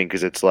interesting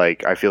because it's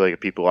like I feel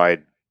like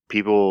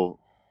people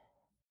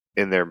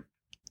in their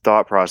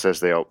thought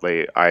process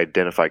they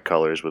identify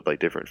colors with like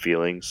different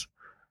feelings.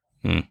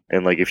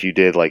 And like if you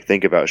did like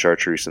think about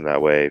chartreuse in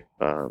that way,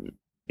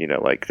 you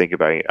know, like think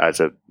about it as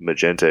a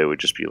magenta, it would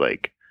just be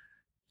like,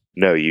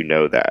 no, you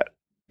know that,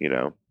 you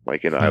know,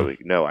 like, and I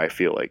like, no, I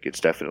feel like it's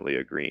definitely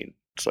a green.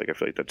 It's like I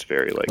feel like that's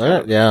very like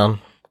yeah,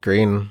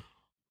 green.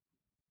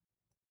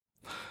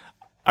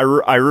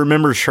 I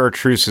remember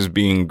chartreuse as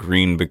being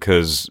green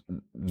because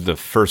the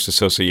first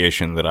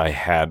association that I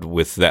had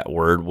with that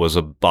word was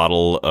a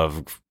bottle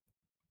of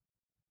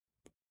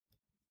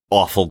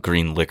awful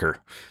green liquor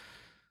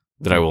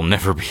that I will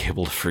never be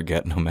able to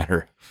forget, no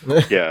matter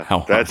yeah. how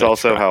hard That's I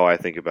also try. how I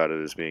think about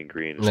it as being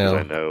green, because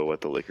I know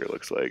what the liquor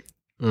looks like.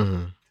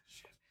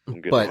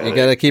 But you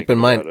got to keep in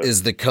mind,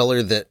 is the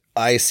color that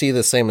I see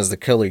the same as the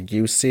color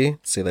you see?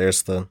 See,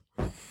 there's the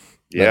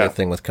other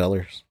thing with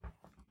colors.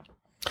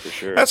 For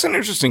sure. That's an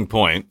interesting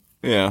point.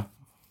 Yeah.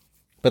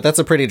 But that's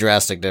a pretty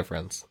drastic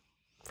difference,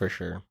 for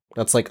sure.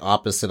 That's like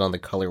opposite on the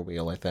color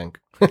wheel, I think.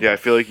 Yeah, I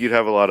feel like you'd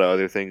have a lot of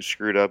other things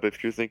screwed up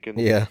if you're thinking.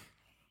 Yeah.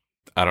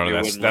 I don't know. You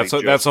That's wouldn't,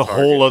 like, that's a just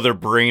whole target. other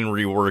brain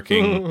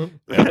reworking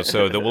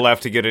episode that we'll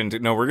have to get into.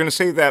 No, we're going to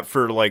save that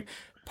for like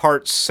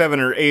part 7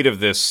 or 8 of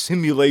this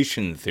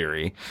simulation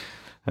theory.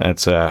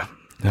 That's oh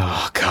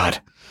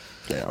god.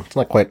 Yeah, it's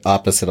not quite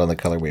opposite on the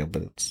color wheel,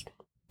 but it's...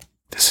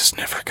 This is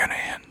never going to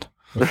end.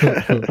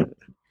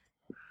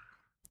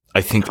 I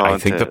think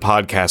the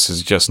podcast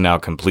is just now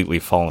completely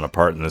fallen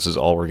apart, and this is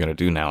all we're going to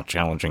do now,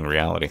 challenging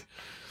reality,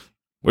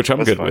 which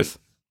I'm good with.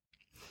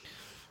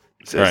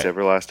 It's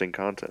everlasting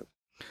content.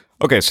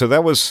 Okay, so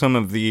that was some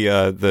of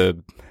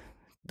the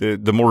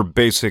more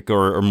basic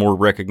or more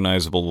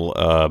recognizable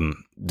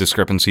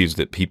discrepancies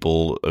that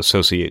people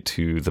associate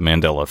to the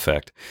Mandela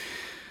effect.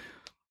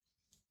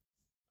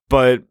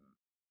 But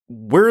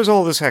where is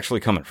all this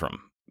actually coming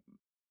from?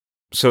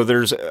 So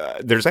there's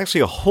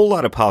actually a whole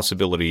lot of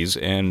possibilities,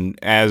 and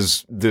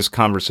as this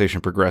conversation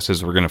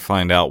progresses, we're going to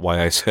find out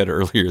why I said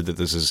earlier that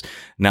this is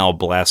now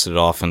blasted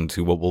off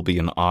into what will be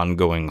an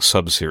ongoing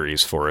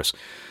sub-series for us.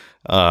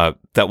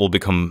 That will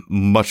become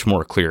much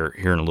more clear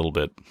here in a little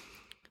bit.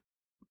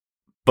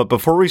 But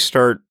before we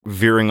start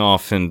veering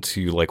off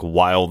into like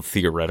wild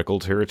theoretical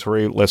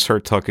territory, let's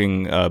start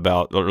taking a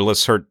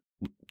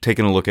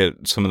look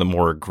at some of the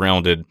more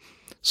grounded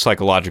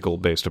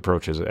psychological-based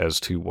approaches as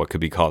to what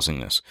could be causing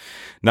this.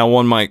 Now,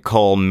 one might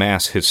call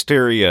mass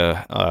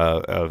hysteria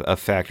a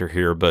factor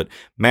here, but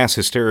mass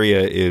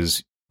hysteria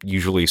is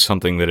usually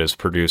something that is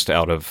produced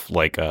out of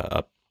like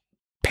a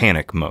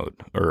panic mode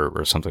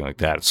or something like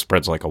that. It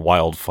spreads like a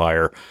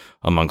wildfire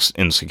amongst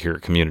insecure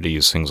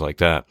communities, things like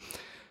that.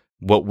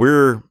 What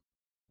we're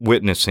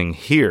witnessing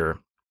here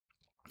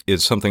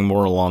is something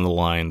more along the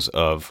lines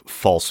of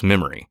false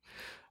memory,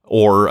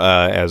 or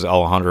as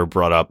Alejandro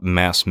brought up,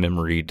 mass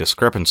memory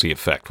discrepancy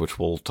effect, which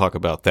we'll talk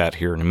about that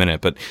here in a minute.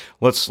 But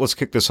let's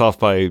kick this off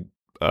by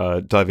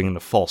diving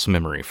into false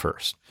memory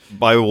first.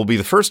 I will be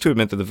the first to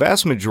admit that the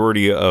vast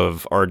majority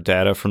of our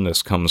data from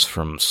this comes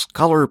from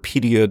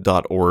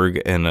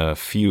Scholarpedia.org and a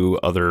few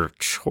other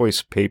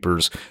choice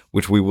papers,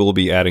 which we will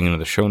be adding into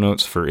the show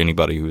notes for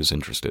anybody who is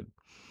interested.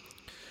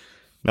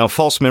 Now,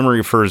 false memory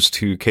refers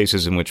to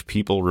cases in which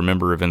people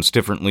remember events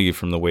differently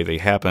from the way they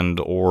happened,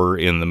 or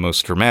in the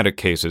most dramatic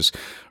cases,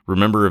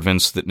 remember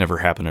events that never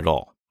happened at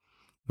all.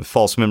 The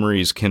false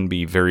memories can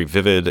be very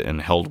vivid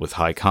and held with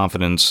high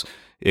confidence.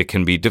 It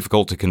can be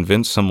difficult to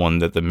convince someone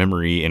that the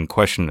memory in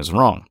question is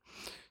wrong.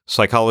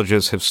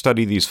 Psychologists have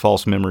studied these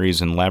false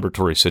memories in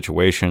laboratory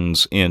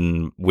situations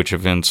in which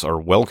events are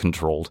well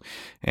controlled,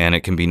 and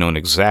it can be known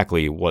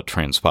exactly what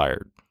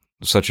transpired.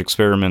 Such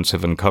experiments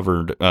have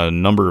uncovered a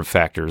number of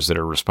factors that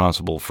are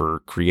responsible for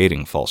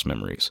creating false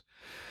memories.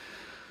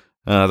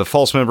 The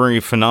false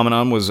memory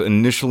phenomenon was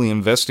initially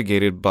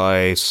investigated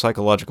by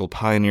psychological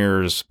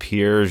pioneers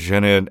Pierre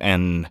Janet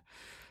and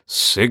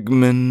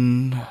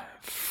Sigmund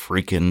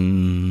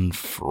freaking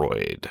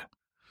Freud.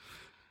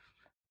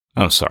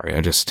 I'm sorry,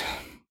 I'm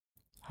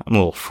a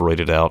little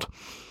Freuded out.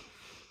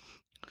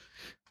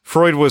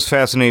 Freud was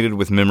fascinated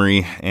with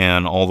memory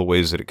and all the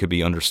ways that it could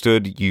be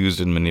understood, used,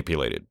 and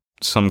manipulated.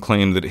 Some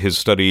claim that his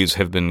studies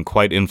have been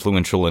quite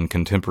influential in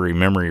contemporary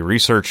memory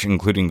research,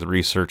 including the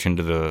research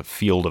into the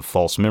field of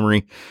false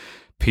memory.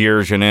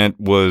 Pierre Janet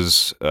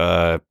was,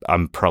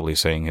 I'm probably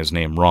saying his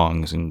name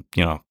wrong, and,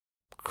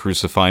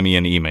 crucify me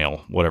in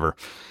email, whatever,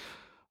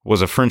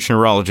 was a French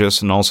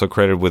neurologist and also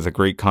credited with a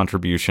great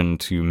contribution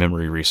to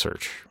memory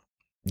research.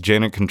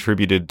 Janet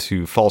contributed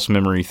to false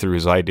memory through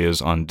his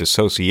ideas on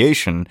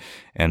dissociation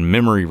and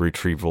memory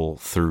retrieval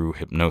through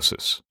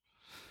hypnosis.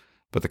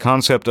 But the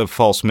concept of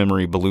false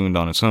memory ballooned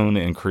on its own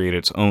and created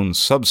its own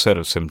subset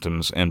of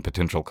symptoms and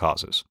potential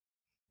causes.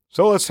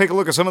 So let's take a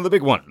look at some of the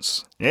big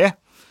ones. Yeah?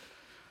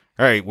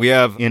 All right, we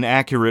have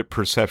inaccurate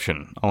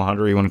perception.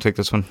 Alejandro, you want to take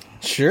this one?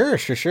 Sure.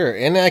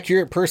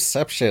 Inaccurate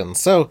perception.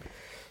 So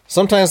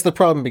Sometimes the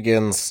problem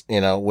begins,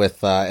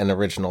 with an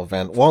original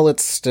event. While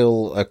it's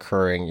still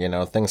occurring,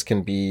 things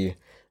can be,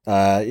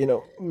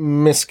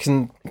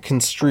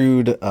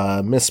 misconstrued,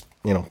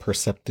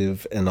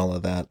 perceptive and all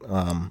of that.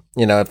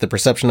 If the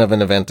perception of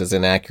an event is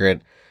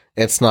inaccurate,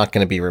 it's not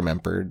going to be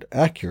remembered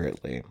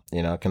accurately,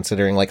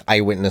 considering like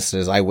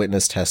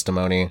eyewitness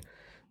testimony.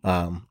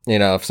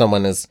 If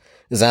someone is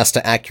asked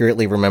to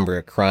accurately remember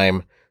a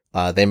crime,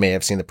 they may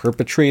have seen the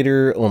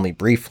perpetrator only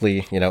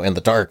briefly, in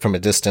the dark from a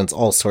distance,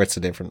 all sorts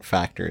of different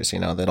factors,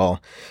 that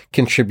all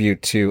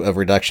contribute to a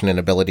reduction in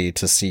ability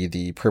to see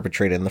the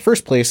perpetrator in the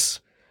first place,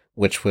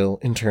 which will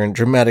in turn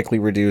dramatically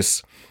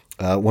reduce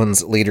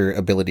one's later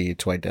ability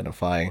to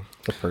identify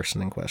the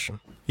person in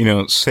question.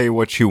 Say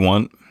what you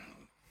want,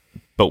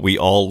 but we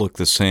all look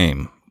the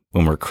same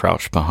when we're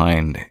crouched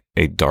behind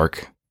a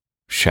dark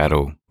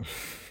shadow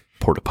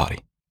porta potty.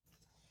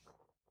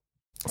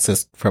 Is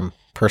this from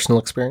personal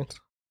experience?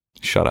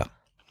 Shut up.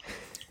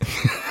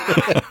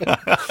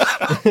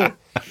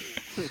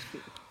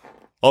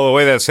 Oh, the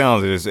way that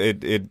sounds is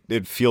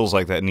it feels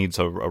like that needs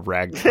a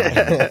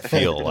ragtime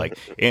feel, like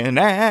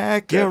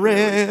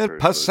inaccurate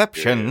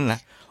perception.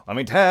 Let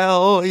me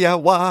tell you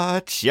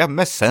what you're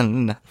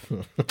missing.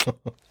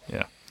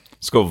 Yeah,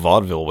 let's go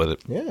vaudeville with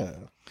it. Yeah.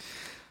 All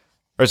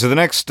right. So the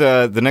next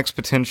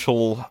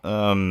potential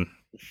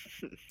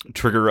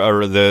trigger,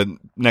 or the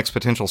next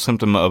potential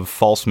symptom of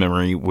false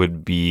memory,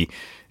 would be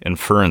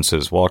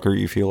inferences. Walker,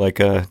 you feel like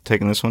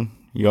taking this one?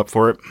 You up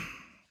for it?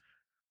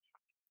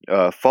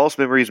 False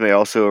memories may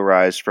also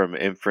arise from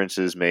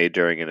inferences made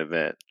during an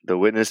event. The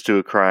witness to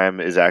a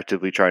crime is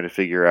actively trying to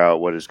figure out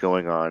what is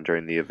going on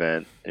during the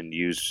event and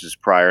uses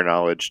prior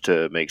knowledge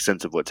to make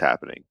sense of what's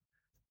happening.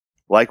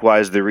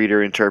 Likewise, the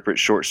reader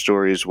interprets short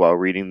stories while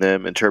reading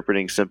them,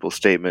 interpreting simple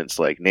statements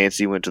like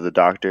Nancy went to the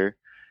doctor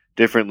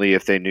differently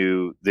if they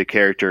knew the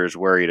character is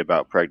worried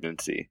about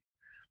pregnancy.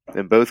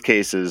 In both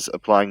cases,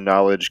 applying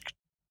knowledge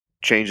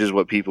changes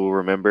what people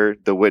remember.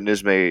 The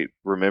witness may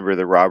remember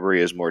the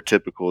robbery as more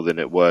typical than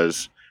it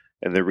was,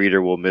 and the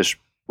reader will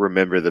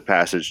misremember the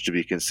passage to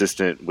be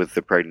consistent with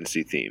the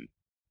pregnancy theme.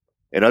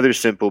 Another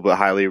simple but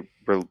highly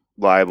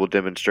reliable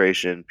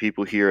demonstration,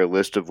 people hear a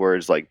list of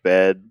words like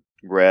bed,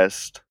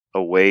 rest,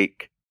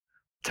 awake,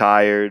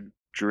 tired,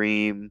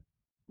 dream,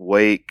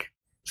 wake,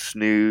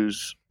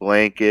 snooze,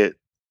 blanket,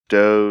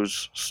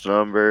 doze,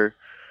 slumber,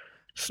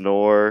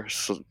 snore,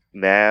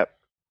 nap,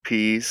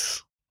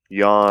 peace,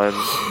 yawn,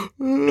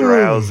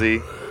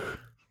 drowsy.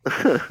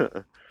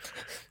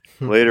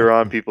 Later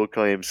on, people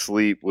claim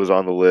sleep was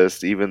on the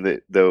list,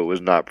 even though it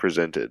was not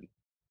presented.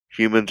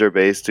 Humans are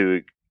based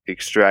to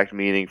extract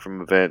meaning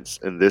from events,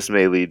 and this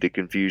may lead to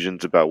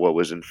confusions about what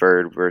was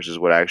inferred versus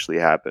what actually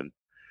happened.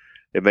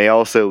 It may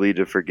also lead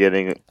to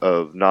forgetting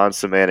of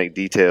non-semantic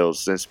details,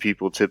 since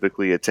people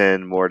typically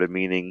attend more to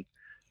meaning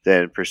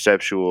than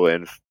perceptual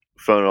and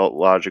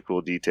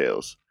phonological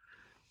details.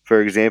 For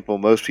example,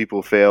 most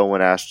people fail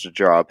when asked to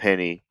draw a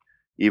penny,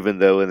 even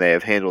though when they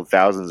have handled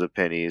thousands of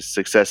pennies.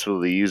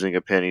 Successfully using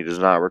a penny does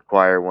not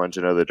require one to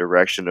know the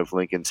direction of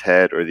Lincoln's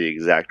head or the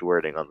exact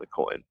wording on the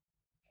coin.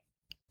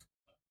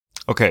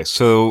 Okay,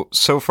 so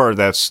far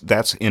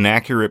that's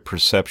inaccurate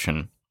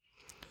perception.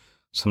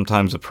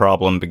 Sometimes the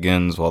problem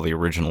begins while the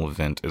original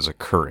event is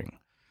occurring.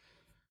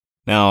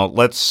 Now,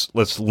 let's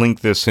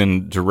link this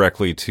in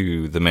directly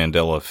to the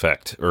Mandela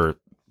effect, or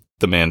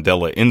the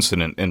Mandela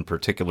incident in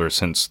particular,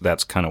 since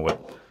that's kind of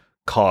what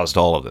caused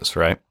all of this,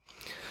 right?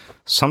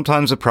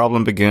 Sometimes the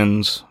problem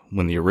begins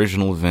when the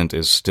original event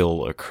is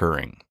still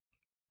occurring.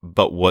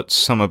 But what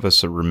some of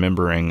us are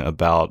remembering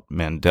about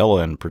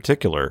Mandela in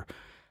particular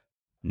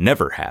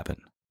never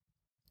happened.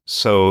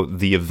 So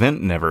the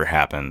event never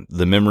happened.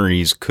 The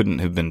memories couldn't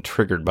have been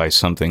triggered by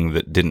something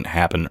that didn't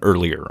happen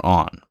earlier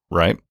on,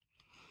 right?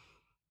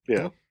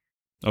 Yeah.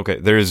 Okay,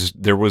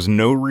 there was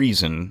no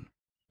reason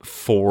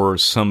for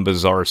some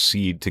bizarre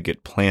seed to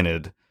get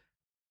planted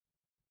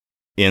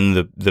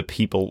in the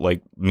people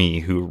like me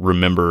who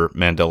remember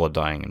Mandela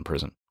dying in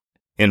prison.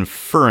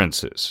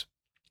 Inferences.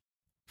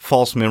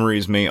 False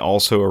memories may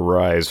also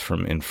arise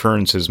from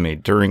inferences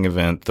made during an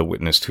event the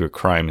witness to a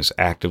crime is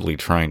actively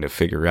trying to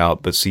figure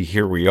out. But see,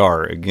 here we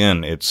are.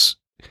 Again, it's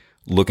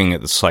looking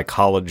at the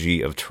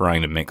psychology of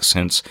trying to make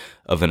sense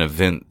of an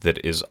event that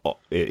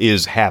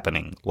is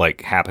happening,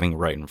 like happening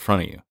right in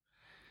front of you.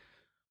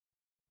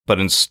 But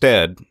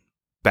instead,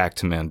 back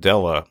to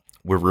Mandela,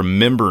 we're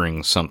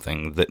remembering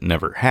something that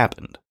never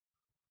happened.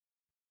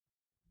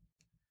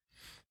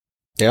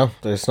 Yeah,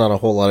 there's not a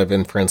whole lot of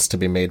inference to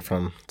be made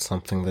from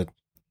something that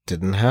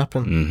didn't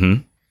happen. Mm-hmm.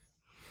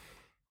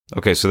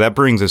 Okay, so that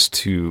brings us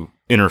to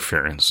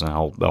interference.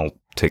 I'll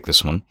take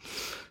this one.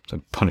 I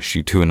punished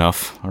you two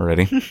enough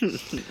already.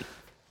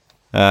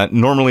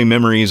 Normally,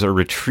 memories are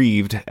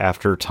retrieved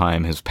after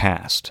time has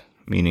passed,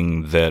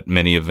 meaning that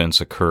many events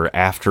occur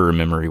after a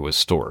memory was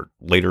stored.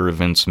 Later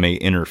events may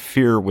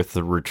interfere with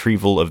the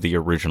retrieval of the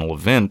original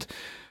event.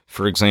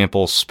 For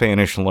example,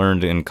 Spanish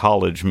learned in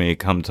college may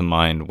come to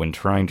mind when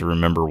trying to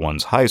remember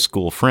one's high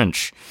school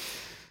French.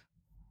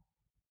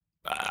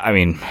 I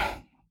mean,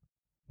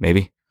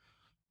 maybe.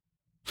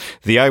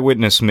 The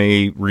eyewitness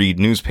may read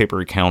newspaper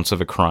accounts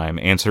of a crime,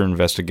 answer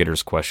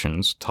investigators'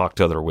 questions, talk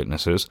to other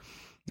witnesses,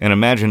 and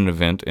imagine an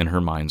event in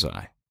her mind's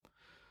eye.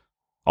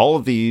 All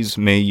of these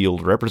may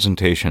yield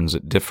representations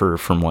that differ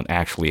from what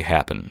actually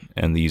happened,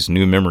 and these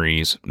new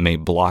memories may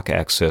block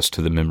access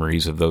to the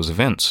memories of those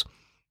events.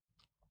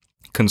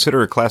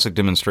 Consider a classic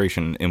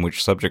demonstration in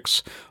which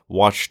subjects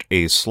watched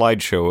a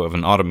slideshow of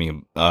an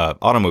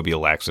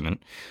automobile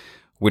accident,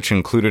 which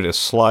included a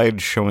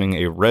slide showing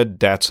a red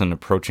Datsun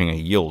approaching a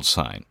yield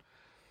sign.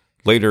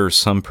 Later,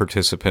 some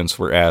participants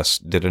were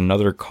asked, did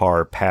another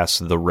car pass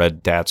the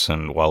red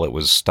Datsun while it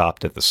was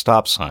stopped at the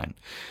stop sign?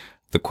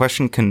 The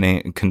question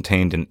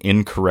contained an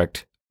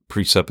incorrect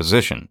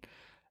presupposition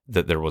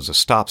that there was a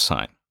stop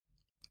sign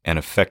and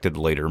affected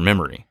later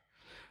memory.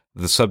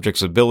 The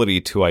subject's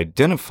ability to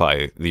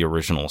identify the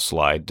original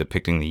slide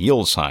depicting the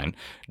yield sign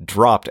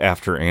dropped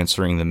after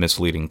answering the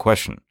misleading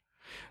question.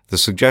 The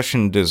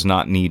suggestion does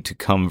not need to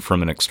come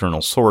from an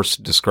external source.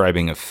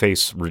 Describing a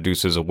face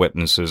reduces a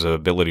witness's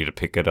ability to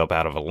pick it up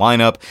out of a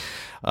lineup.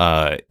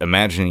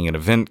 Imagining an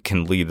event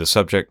can lead the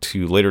subject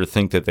to later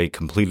think that they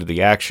completed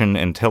the action,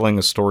 and telling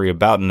a story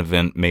about an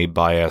event may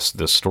bias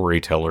the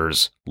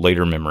storyteller's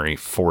later memory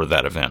for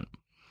that event.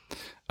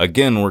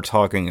 Again, we're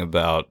talking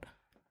about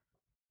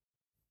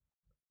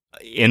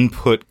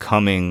input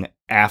coming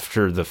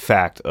after the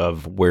fact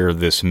of where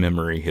this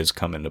memory has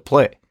come into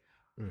play.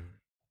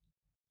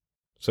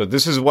 So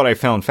this is what I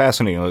found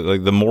fascinating.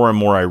 Like, the more and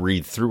more I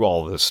read through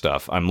all this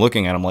stuff, I'm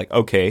looking at it, I'm like,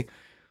 okay,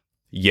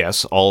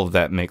 yes, all of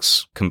that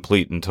makes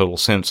complete and total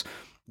sense,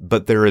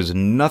 but there is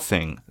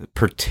nothing,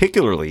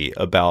 particularly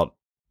about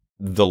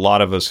the lot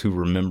of us who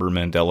remember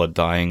Mandela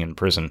dying in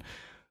prison.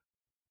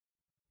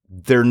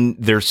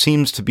 There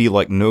seems to be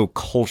like no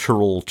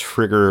cultural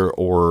trigger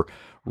or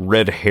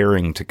red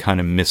herring to kind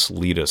of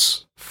mislead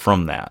us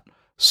from that.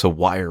 So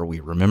why are we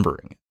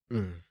remembering it?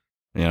 You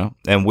know,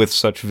 and with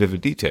such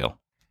vivid detail.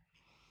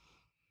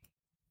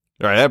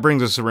 All right, that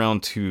brings us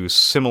around to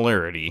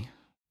similarity.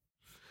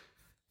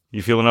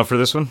 You feeling up for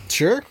this one?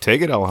 Sure.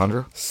 Take it,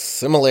 Alejandro.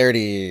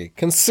 Similarity.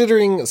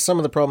 Considering some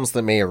of the problems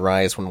that may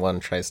arise when one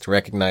tries to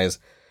recognize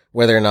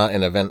whether or not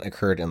an event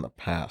occurred in the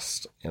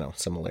past.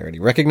 Similarity.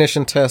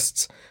 Recognition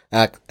tests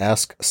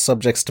ask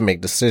subjects to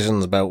make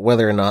decisions about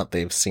whether or not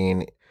they've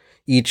seen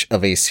each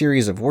of a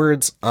series of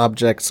words,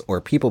 objects, or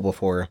people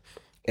before,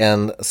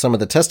 and some of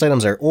the test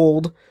items are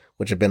old,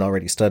 which have been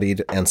already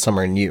studied, and some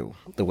are new.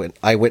 The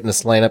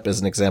eyewitness lineup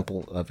is an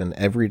example of an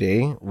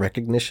everyday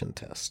recognition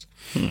test.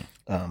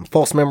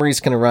 False memories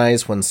can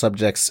arise when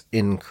subjects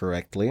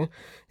incorrectly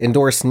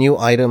endorse new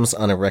items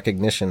on a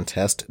recognition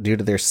test due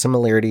to their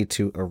similarity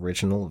to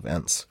original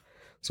events.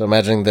 So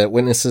imagining that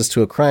witnesses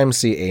to a crime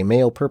see a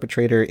male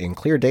perpetrator in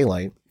clear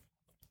daylight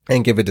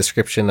and give a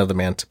description of the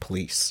man to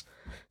police.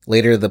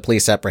 Later, the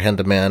police apprehend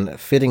a man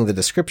fitting the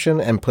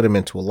description and put him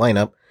into a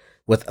lineup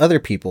with other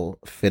people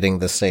fitting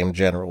the same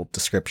general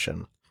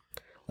description.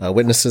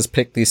 Witnesses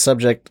pick the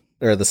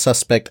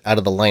suspect out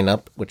of the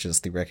lineup, which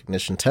is the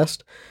recognition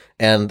test,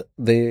 and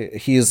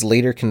he is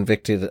later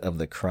convicted of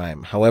the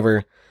crime.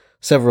 However,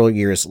 several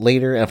years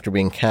later, after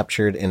being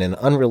captured in an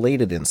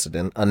unrelated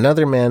incident,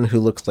 another man who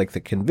looks like the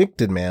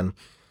convicted man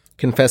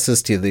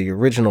confesses to the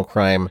original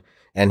crime,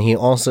 and he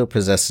also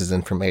possesses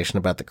information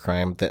about the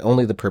crime that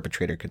only the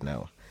perpetrator could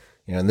know.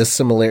 In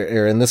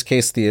this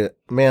case, the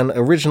man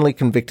originally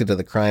convicted of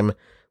the crime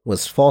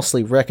was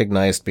falsely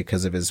recognized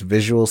because of his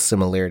visual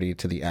similarity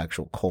to the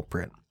actual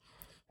culprit.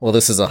 Well,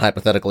 this is a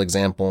hypothetical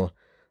example.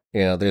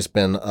 There's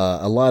been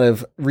a lot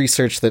of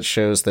research that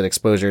shows that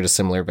exposure to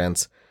similar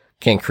events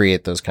can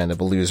create those kind of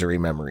illusory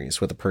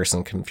memories, with a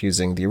person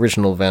confusing the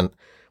original event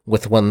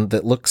with one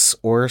that looks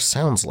or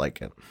sounds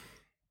like it.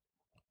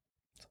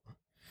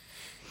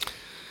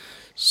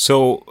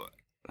 So,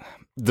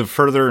 the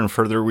further and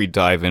further we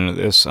dive into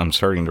this, I'm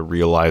starting to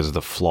realize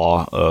the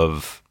flaw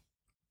of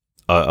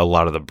a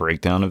lot of the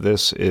breakdown of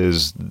this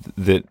is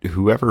that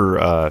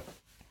whoever,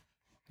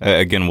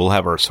 again, we'll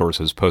have our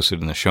sources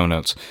posted in the show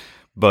notes,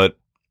 but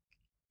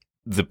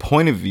the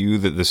point of view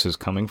that this is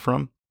coming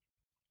from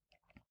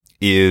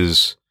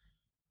is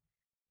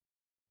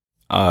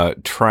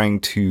trying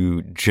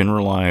to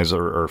generalize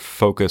or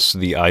focus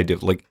the idea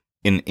of like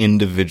an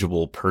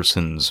individual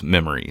person's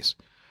memories.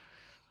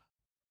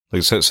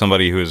 Like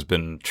somebody who has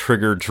been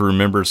triggered to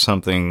remember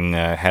something,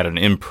 had an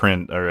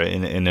imprint or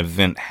an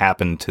event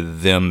happen to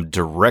them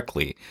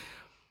directly.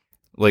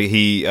 Like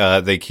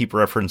they keep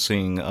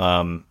referencing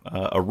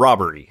a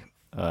robbery.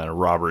 A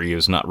robbery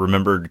is not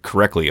remembered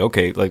correctly.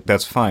 Okay, like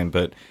that's fine,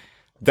 but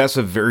that's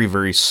a very,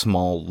 very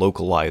small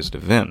localized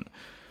event.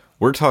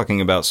 We're talking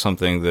about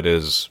something that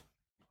is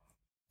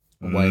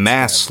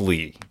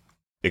massively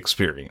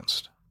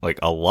experienced. Like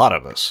a lot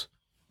of us.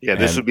 Yeah,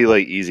 this would be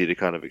like easy to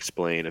kind of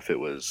explain if it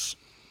was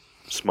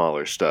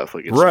smaller stuff,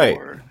 like it's right.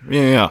 more.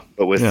 Yeah.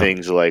 But with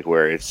things like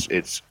where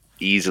it's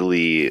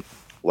easily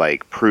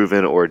like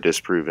proven or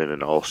disproven,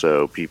 and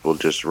also people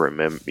just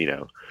remember,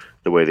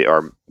 the way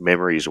our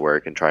memories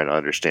work and trying to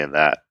understand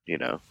that,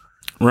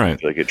 Right. I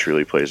feel like it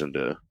truly plays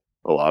into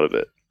a lot of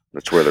it.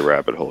 That's where the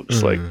rabbit hole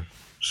just like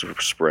sort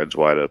of spreads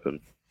wide open.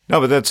 No,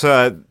 but that's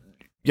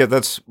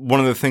that's one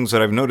of the things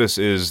that I've noticed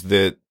is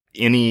that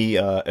any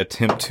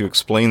attempt to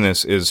explain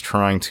this is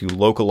trying to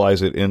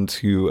localize it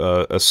into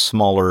a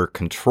smaller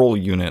control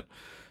unit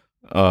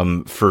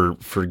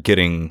for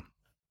getting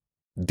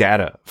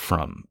data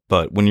from.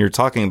 But when you're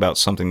talking about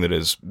something that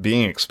is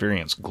being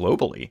experienced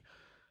globally,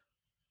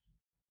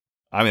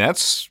 I mean,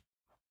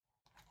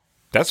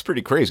 that's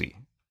pretty crazy.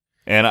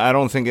 And I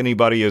don't think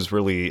anybody has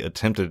really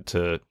attempted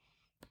to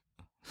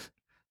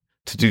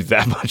do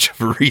that much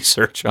of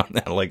research on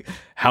that, like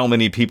how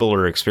many people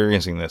are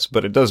experiencing this.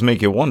 But it does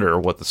make you wonder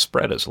what the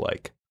spread is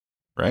like,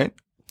 right?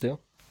 Yeah.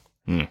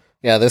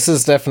 Yeah, this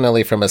is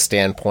definitely from a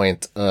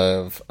standpoint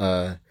of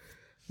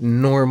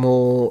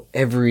normal,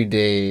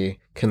 everyday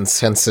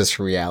consensus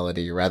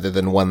reality rather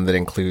than one that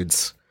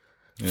includes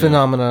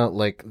phenomena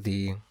like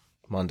the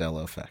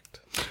Mandela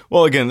effect.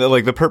 Well, again,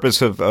 like the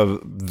purpose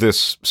of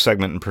this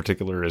segment in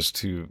particular is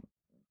to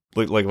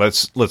like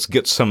let's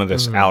get some of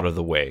this out of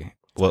the way.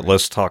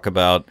 Let's talk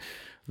about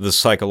the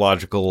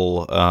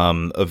psychological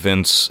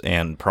events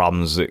and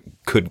problems that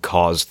could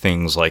cause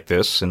things like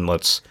this, and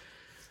let's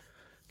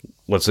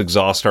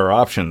exhaust our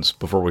options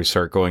before we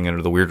start going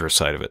into the weirder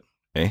side of it.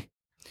 Okay?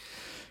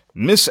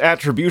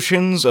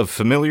 Misattributions of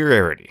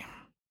familiarity.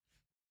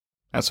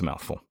 That's a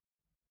mouthful.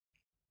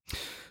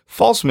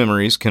 False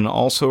memories can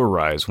also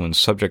arise when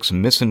subjects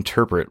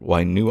misinterpret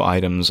why new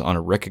items on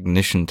a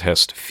recognition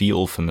test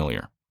feel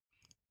familiar.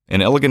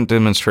 An elegant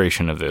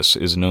demonstration of this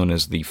is known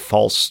as the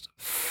false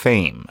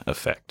fame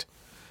effect.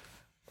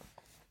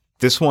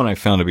 This one I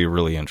found to be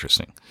really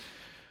interesting.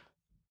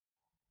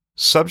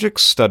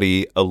 Subjects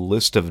study a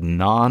list of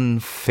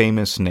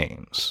non-famous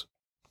names.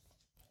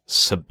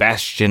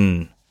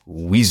 Sebastian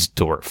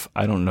Wiesdorf.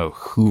 I don't know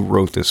who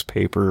wrote this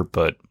paper,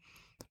 but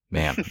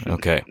man,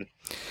 okay.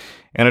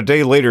 And a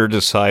day later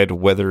decide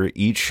whether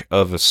each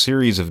of a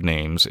series of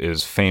names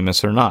is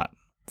famous or not,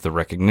 the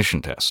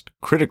recognition test.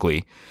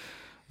 Critically,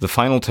 the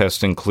final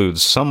test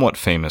includes somewhat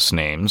famous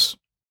names,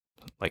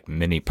 like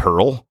Minnie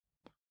Pearl.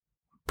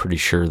 Pretty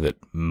sure that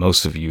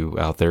most of you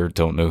out there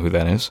don't know who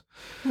that is.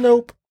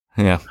 Nope.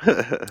 Yeah.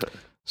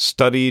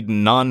 Studied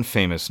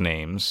non-famous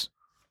names,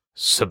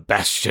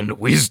 Sebastian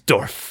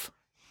Wiesdorf.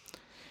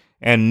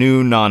 And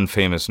new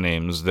non-famous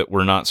names that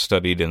were not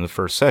studied in the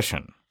first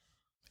session.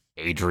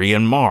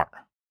 Adrian Marr.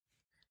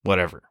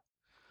 Whatever.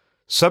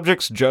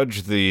 Subjects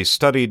judge the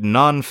studied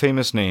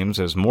non-famous names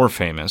as more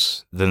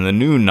famous than the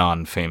new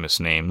non-famous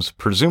names,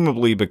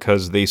 presumably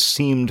because they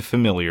seemed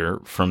familiar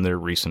from their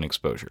recent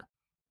exposure.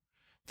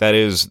 That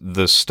is,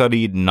 the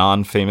studied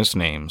non-famous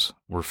names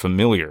were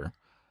familiar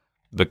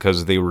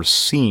because they were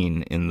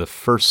seen in the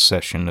first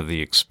session of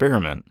the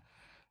experiment,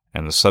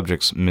 and the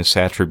subjects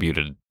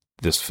misattributed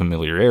this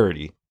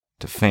familiarity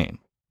to fame.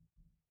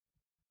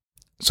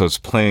 So it's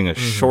playing a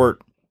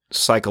short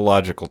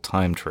psychological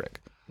time trick.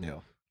 Yeah.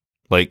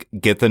 Like,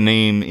 get the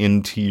name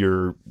into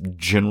your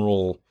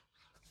general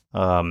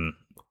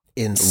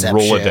Inception.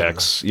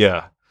 Rolodex.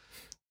 Yeah.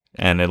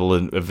 And it'll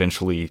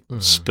eventually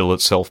spill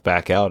itself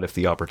back out if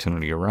the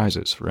opportunity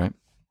arises, right?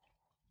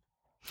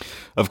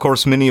 Of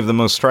course, many of the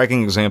most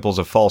striking examples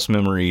of false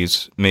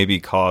memories may be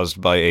caused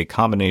by a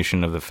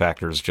combination of the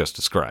factors just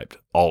described,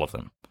 all of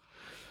them.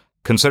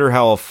 Consider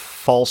how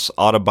false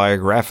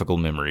autobiographical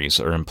memories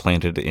are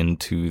implanted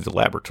into the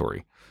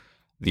laboratory.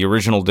 The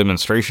original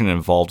demonstration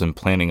involved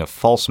implanting a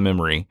false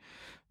memory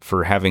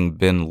for having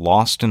been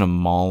lost in a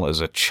mall as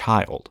a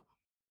child.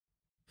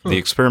 The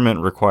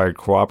experiment required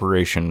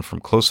cooperation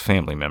from close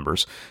family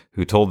members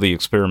who told the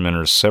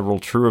experimenters several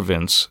true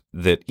events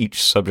that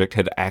each subject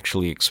had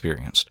actually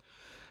experienced.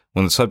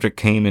 When the subject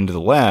came into the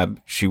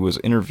lab, she was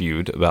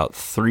interviewed about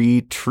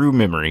 3 true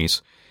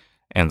memories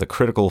and the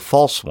critical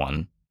false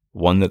one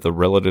that the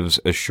relatives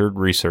assured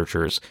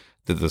researchers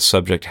that the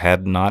subject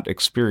had not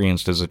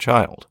experienced as a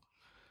child.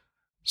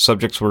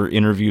 Subjects were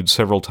interviewed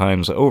several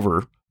times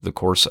over the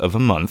course of a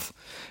month,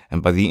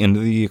 and by the end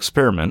of the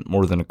experiment,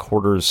 more than a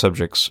quarter of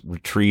subjects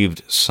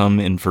retrieved some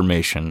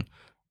information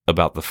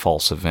about the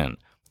false event.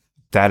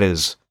 That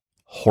is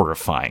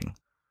horrifying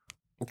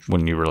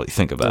when you really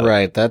think about it.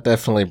 Right, that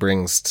definitely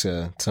brings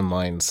to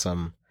mind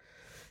some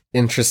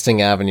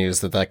interesting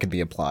avenues that could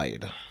be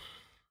applied.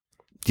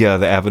 Yeah,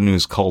 the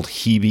avenues called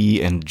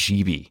Hebe and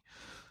Jeeby.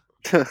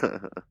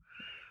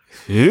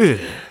 Ew.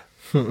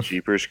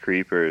 Jeepers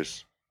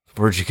creepers.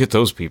 Where'd you get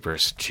those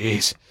peepers?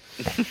 Jeez.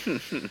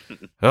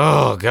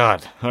 Oh,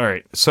 God. All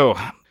right. So,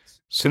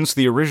 since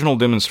the original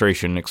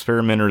demonstration,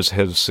 experimenters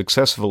have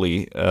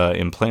successfully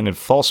implanted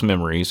false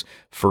memories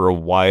for a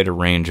wide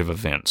range of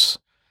events.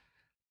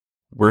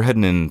 We're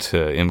heading into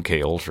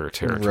MKUltra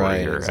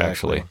territory here,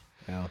 exactly. Actually.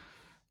 Yeah.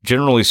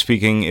 Generally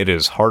speaking, it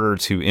is harder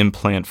to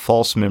implant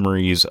false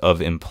memories of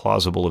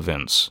implausible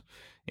events.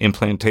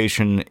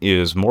 Implantation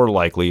is more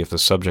likely if the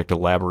subject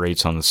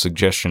elaborates on the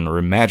suggestion or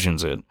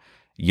imagines it,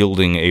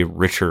 yielding a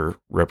richer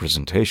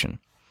representation.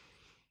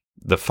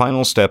 The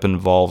final step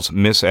involves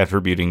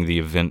misattributing the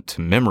event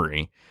to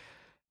memory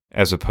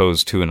as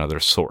opposed to another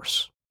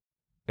source.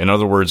 In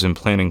other words,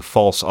 implanting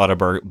false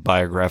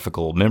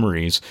autobiographical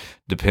memories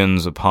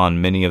depends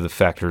upon many of the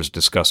factors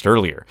discussed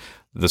earlier.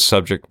 The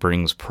subject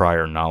brings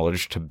prior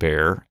knowledge to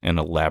bear and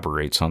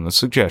elaborates on the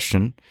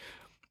suggestion.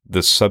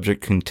 The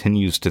subject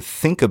continues to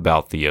think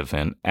about the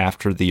event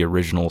after the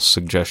original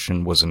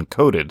suggestion was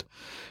encoded,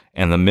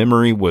 and the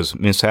memory was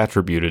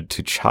misattributed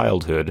to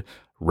childhood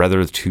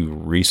rather to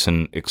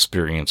recent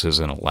experiences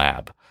in a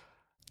lab.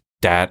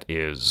 That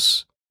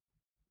is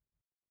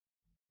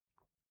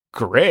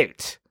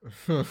great.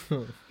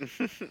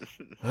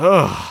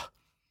 Oh.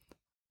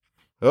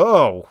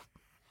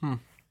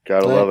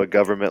 Gotta love a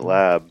government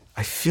lab.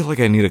 I feel like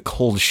I need a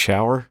cold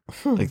shower.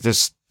 Like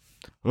this.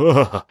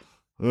 Ugh.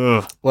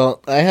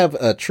 Well, I have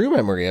a true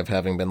memory of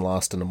having been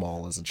lost in a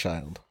mall as a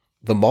child.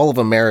 The Mall of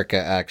America,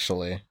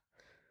 actually.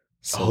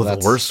 So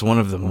the worst one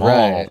of them all.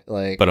 Right,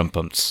 like. But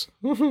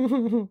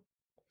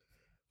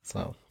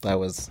So that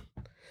was,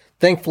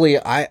 thankfully,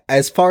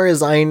 as far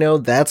as I know,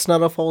 that's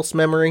not a false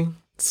memory.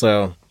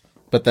 So,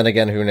 but then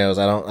again, who knows?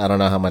 I don't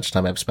know how much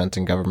time I've spent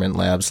in government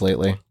labs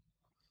lately.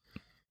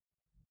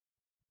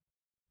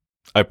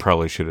 I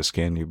probably should have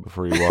scanned you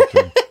before you walked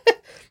in.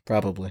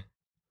 Probably.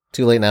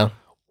 Too late now.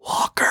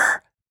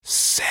 Walker,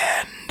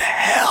 send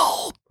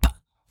help.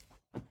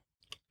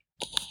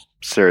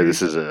 Sir,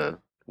 this is a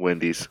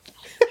Wendy's.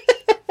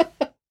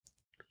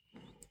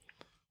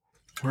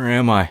 Where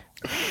am I?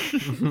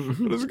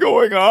 What is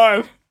going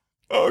on?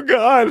 Oh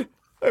God,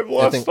 I've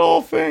lost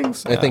all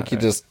things. I think you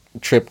just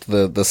tripped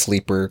the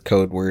sleeper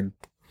code word.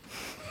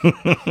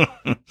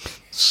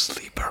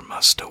 Sleeper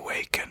must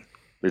awaken.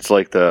 It's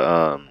like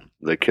the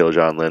Kill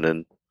John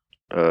Lennon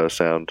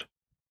sound.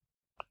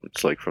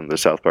 It's like from the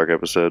South Park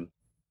episode.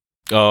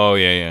 Oh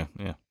yeah.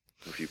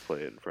 If you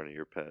play it in front of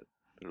your pet,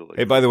 it'll like.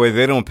 Hey, by the way,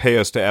 they don't pay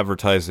us to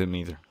advertise them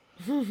either.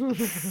 I'm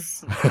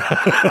just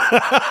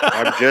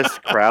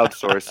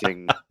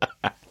crowdsourcing,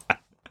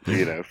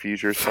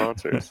 future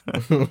sponsors.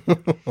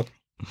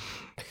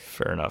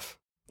 Fair enough.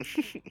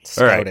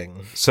 Scouting. All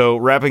right. So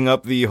wrapping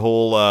up the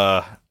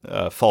whole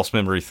false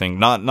memory thing,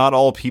 not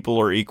all people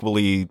are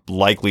equally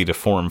likely to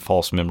form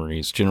false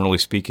memories. Generally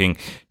speaking,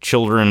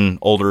 children,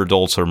 older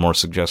adults are more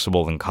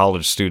suggestible than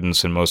college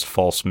students in most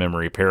false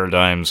memory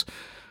paradigms,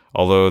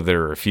 although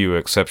there are a few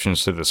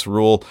exceptions to this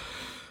rule.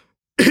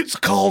 It's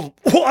called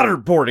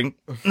waterboarding.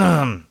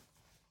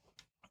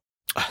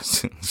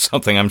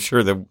 Something I'm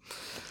sure that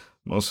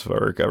most of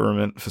our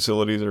government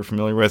facilities are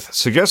familiar with.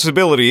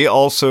 Suggestibility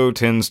also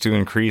tends to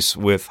increase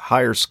with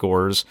higher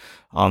scores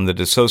on the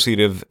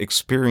Dissociative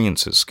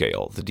Experiences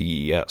Scale, the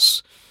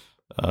DES,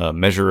 a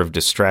measure of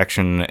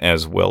distraction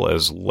as well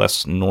as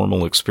less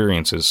normal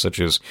experiences such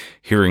as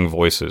hearing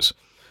voices.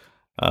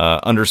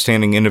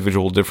 Understanding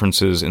individual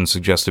differences in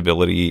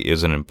suggestibility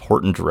is an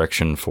important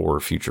direction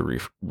for future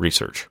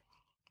research.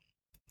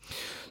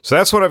 So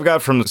that's what I've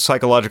got from the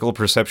psychological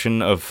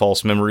perception of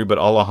false memory. But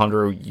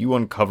Alejandro, you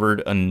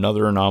uncovered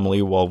another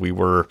anomaly while we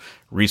were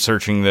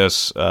researching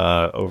this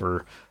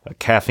over a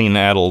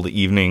caffeine-addled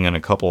evening and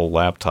a couple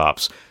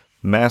laptops.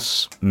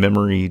 Mass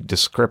memory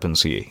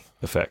discrepancy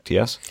effect,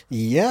 yes?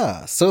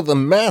 Yeah. So the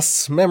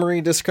mass memory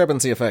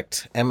discrepancy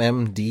effect,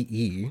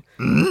 MMDE,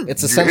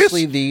 it's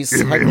essentially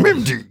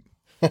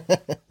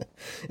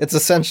it's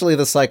essentially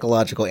the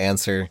psychological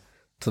answer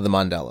to the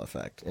Mandela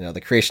effect. The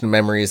creation of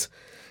memories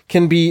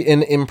can be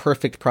an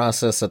imperfect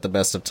process at the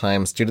best of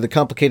times due to the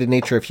complicated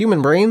nature of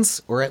human brains,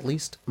 or at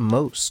least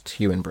most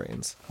human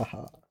brains.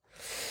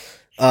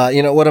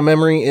 What a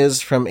memory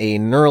is from a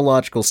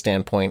neurological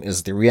standpoint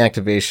is the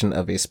reactivation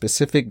of a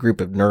specific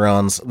group of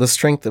neurons, the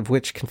strength of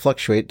which can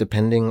fluctuate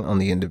depending on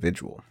the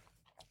individual.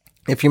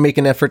 If you make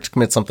an effort to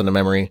commit something to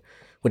memory,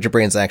 what your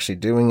brain's actually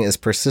doing is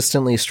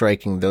persistently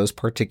striking those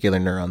particular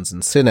neurons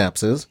and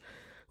synapses,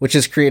 which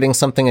is creating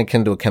something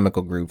akin to a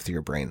chemical groove through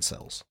your brain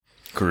cells.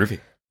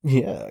 Groovy.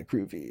 Yeah,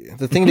 groovy.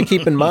 The thing to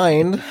keep in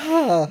mind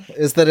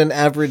is that an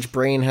average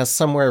brain has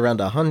somewhere around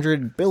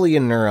 100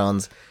 billion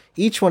neurons.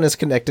 Each one is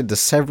connected to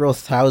several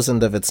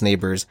thousand of its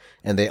neighbors,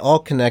 and they all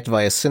connect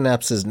via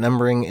synapses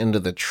numbering into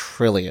the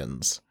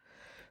trillions.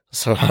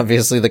 So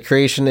obviously the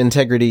creation,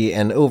 integrity,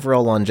 and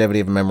overall longevity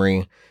of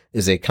memory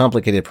is a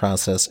complicated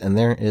process, and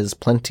there is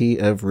plenty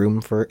of room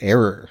for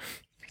error.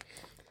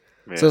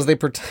 Man. So as they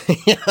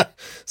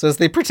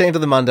pertain to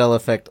the Mandela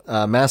effect,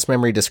 mass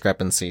memory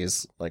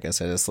discrepancies, like I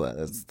said, is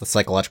the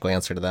psychological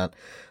answer to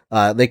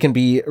that. They can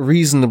be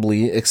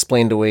reasonably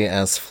explained away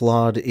as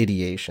flawed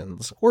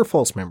ideations or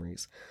false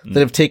memories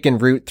that have taken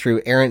root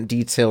through errant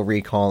detail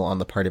recall on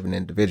the part of an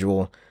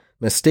individual,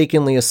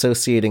 mistakenly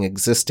associating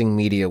existing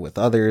media with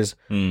others,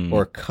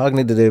 or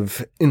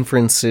cognitive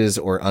inferences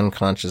or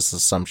unconscious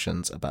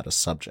assumptions about a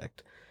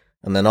subject.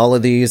 And then all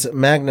of these,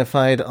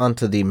 magnified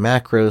onto the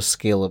macro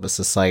scale of a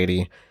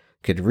society,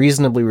 could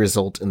reasonably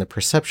result in the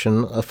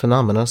perception of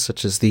phenomena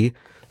such as the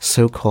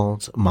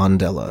so-called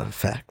Mandela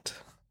effect.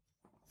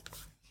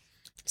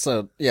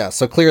 So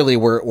clearly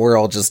we're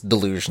all just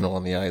delusional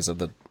in the eyes of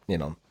the,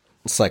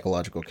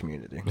 psychological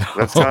community.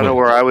 That's kind of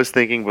where I was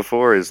thinking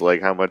before, is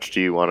like, how much do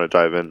you want to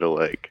dive into,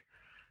 like,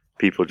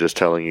 people just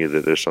telling you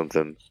that there's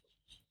something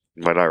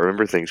Might not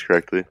remember things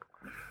correctly.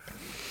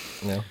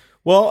 Yeah.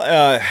 Well,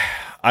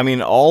 I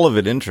mean, all of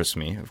it interests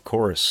me, of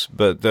course,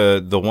 but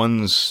the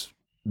ones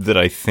that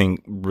I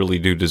think really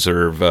do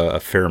deserve a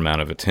fair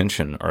amount of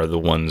attention are the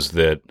ones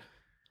that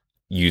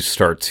you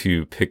start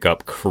to pick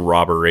up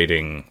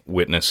corroborating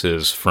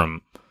witnesses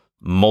from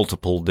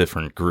multiple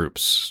different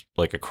groups,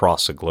 like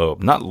across the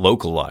globe, not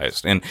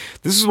localized. And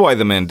this is why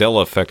the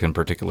Mandela effect in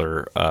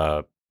particular,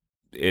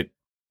 it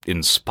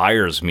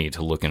inspires me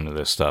to look into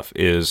this stuff,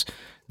 is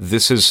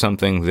this is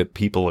something that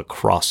people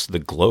across the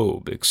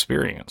globe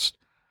experienced.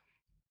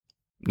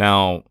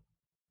 Now,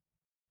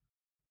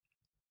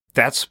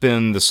 that's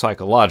been the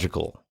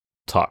psychological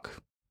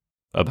talk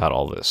about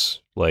all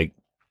this. Like,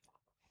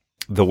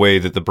 the way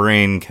that the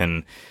brain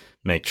can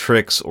make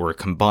tricks or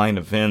combine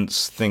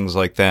events, things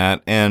like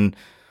that. And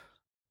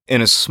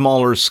in a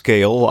smaller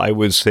scale, I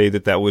would say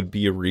that that would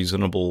be a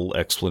reasonable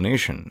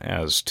explanation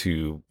as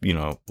to, you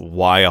know,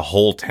 why a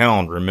whole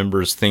town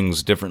remembers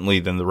things differently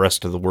than the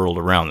rest of the world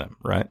around them,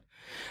 right?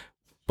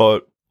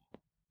 But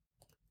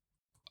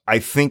I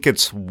think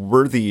it's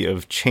worthy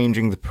of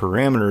changing the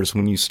parameters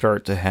when you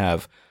start to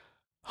have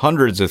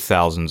hundreds of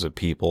thousands of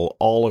people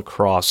all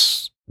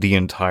across the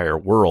entire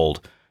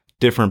world,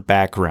 different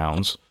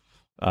backgrounds,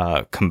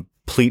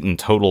 complete and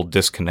total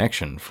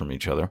disconnection from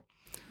each other,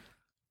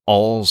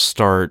 all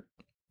start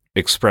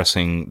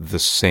expressing the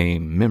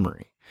same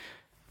memory.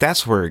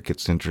 That's where it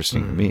gets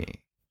interesting to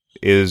me,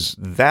 is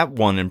that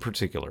one in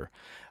particular.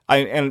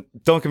 And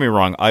don't get me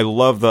wrong, I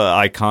love the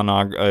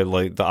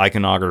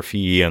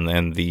iconography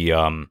and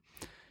the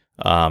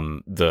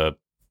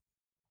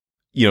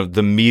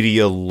the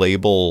media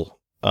label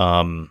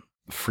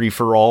free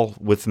for all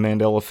with the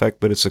Mandela effect,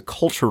 but it's the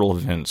cultural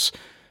events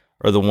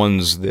are the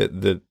ones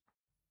that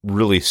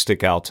really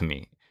stick out to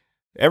me.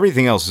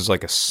 Everything else is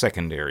like a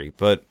secondary,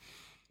 but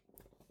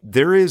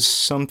there is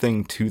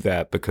something to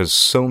that because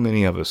so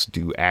many of us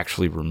do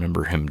actually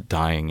remember him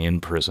dying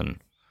in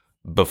prison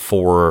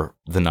before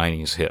the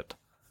 90s hit.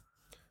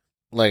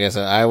 Like I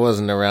said, I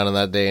wasn't around in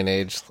that day and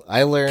age.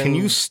 I learned... Can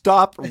you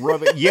stop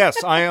rubbing...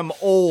 Yes, I am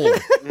old.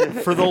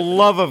 For the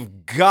love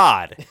of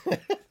God.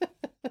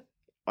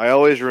 I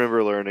always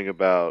remember learning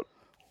about...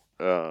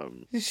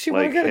 See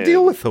what I got to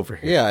deal with over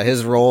here. Yeah,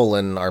 his role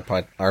in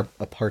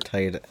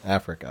apartheid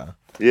Africa.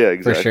 Yeah,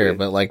 exactly. For sure,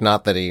 but like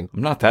not that he... I'm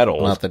not that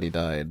old. Not that he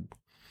died.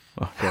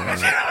 So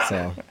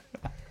I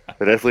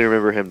definitely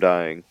remember him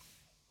dying.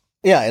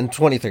 Yeah, in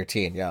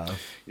 2013, yeah.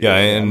 Yeah,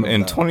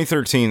 and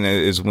 2013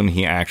 is when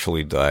he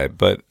actually died,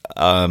 but...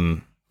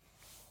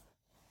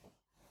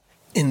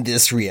 in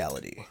this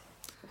reality.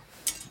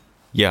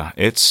 Yeah,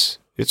 it's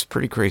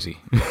pretty crazy.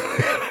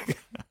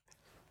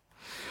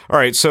 All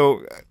right,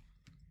 so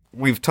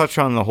we've touched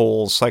on the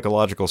whole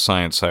psychological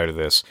science side of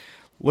this.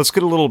 Let's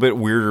get a little bit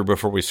weirder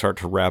before we start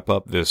to wrap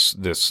up this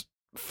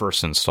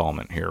first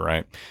installment here,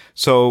 right?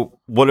 So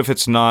what if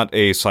it's not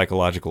a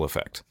psychological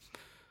effect?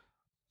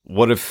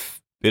 What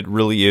if it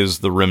really is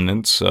the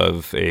remnants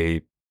of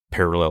a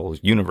parallel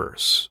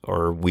universe?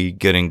 Are we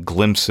getting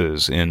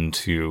glimpses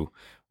into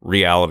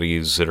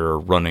realities that are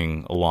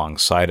running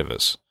alongside of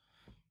us?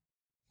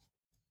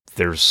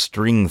 There's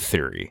string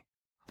theory.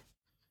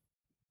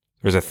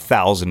 There's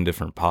 1,000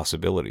 different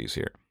possibilities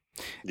here.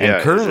 Yeah,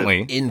 and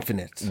currently,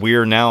 infinite. We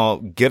are now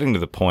getting to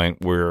the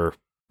point where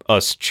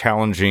us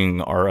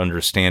challenging our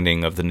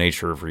understanding of the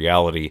nature of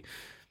reality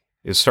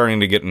is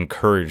starting to get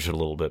encouraged a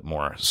little bit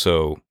more.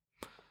 So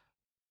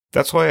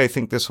that's why I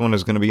think this one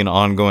is going to be an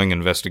ongoing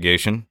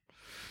investigation.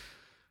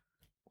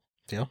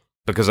 Yeah.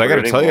 Because I got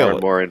to tell you,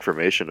 more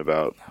information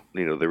about,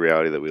 the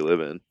reality that we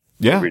live in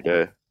every every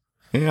day.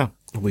 Yeah.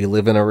 We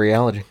live in a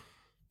reality.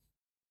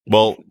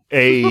 Well,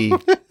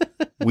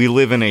 we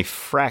live in a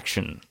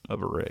fraction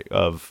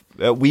of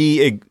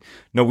we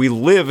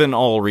live in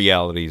all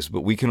realities,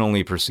 but we can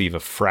only perceive a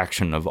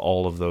fraction of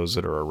all of those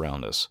that are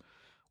around us.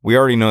 We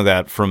already know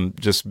that from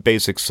just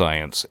basic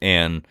science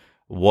and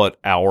what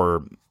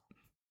our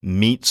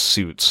meat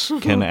suits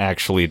can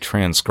actually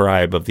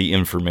transcribe of the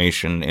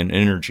information and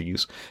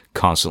energies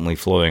constantly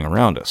flowing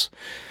around us.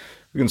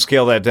 We can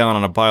scale that down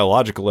on a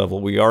biological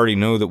level. We already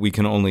know that we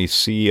can only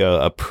see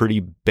a pretty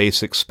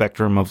basic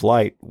spectrum of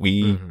light.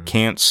 We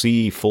can't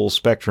see full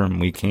spectrum.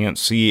 We can't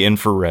see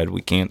infrared.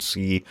 We can't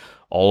see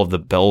all of the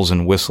bells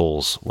and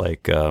whistles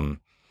like some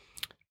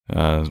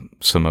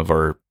of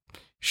our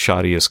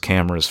shoddiest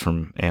cameras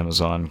from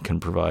Amazon can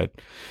provide.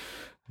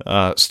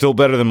 Still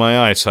better than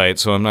my eyesight,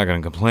 so I'm not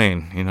going to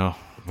complain,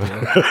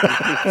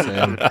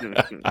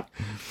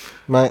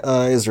 My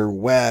eyes are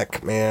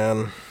whack,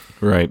 man.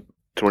 Right.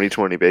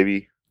 2020,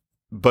 baby.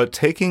 But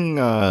taking,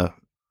 getting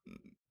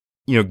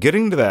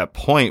to that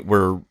point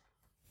where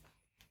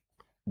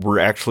we're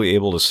actually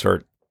able to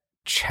start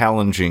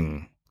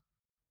challenging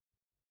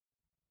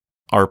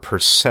our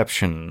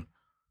perception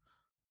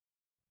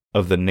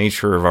of the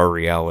nature of our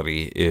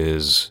reality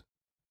is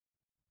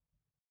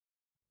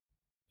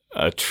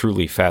a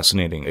truly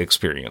fascinating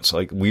experience.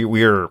 Like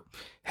we are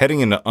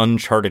heading into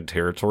uncharted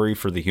territory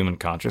for the human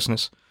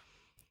consciousness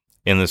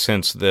in the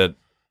sense that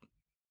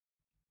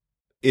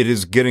it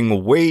is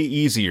getting way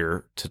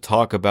easier to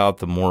talk about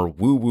the more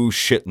woo-woo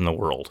shit in the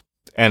world.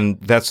 And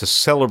that's a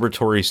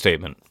celebratory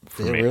statement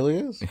for me. It really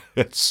is.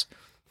 It's...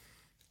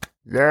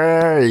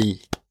 Yay!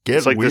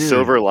 It's like weird. The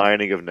silver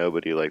lining of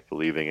nobody like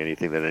believing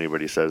anything that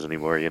anybody says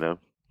anymore, you know?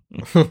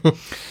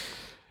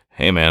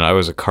 Hey man, I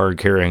was a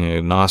card-carrying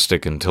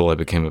agnostic until I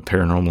became a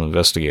paranormal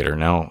investigator.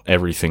 Now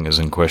everything is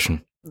in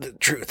question. The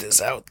truth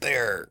is out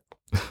there.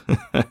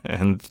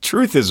 And the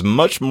truth is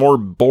much more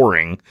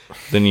boring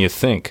than you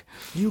think.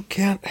 You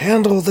can't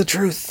handle the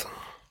truth.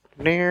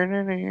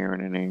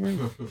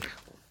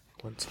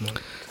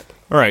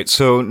 All right,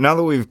 so now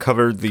that we've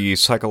covered the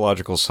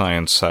psychological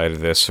science side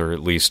of this, or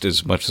at least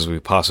as much as we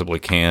possibly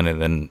can,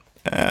 and then,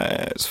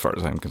 as far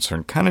as I'm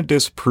concerned, kind of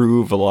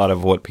disprove a lot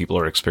of what people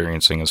are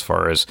experiencing as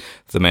far as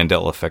the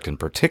Mandela effect in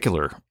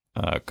particular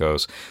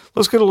goes,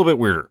 let's get a little bit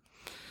weirder.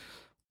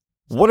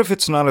 What if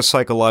it's not a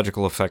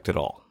psychological effect at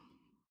all?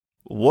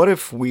 What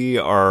if we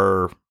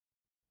are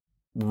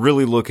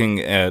really looking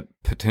at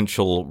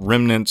potential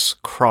remnants,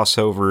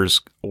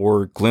 crossovers,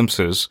 or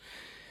glimpses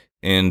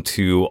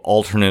into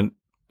alternate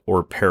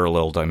or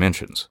parallel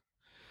dimensions?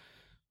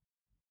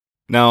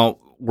 Now,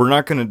 we're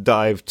not going to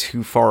dive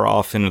too far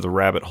off into the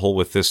rabbit hole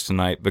with this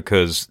tonight,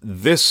 because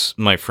this,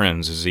 my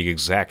friends, is the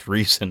exact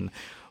reason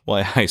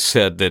why I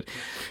said that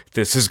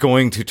this is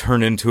going to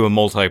turn into a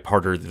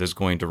multi-parter that is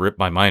going to rip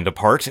my mind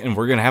apart, and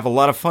we're going to have a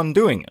lot of fun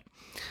doing it.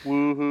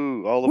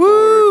 Woohoo! All aboard!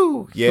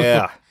 Woo!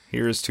 Yeah,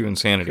 here's to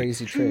insanity.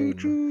 Crazy train.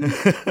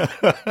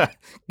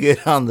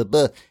 Get on the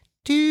bus.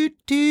 Toot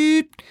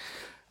toot.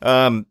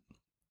 But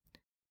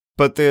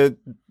the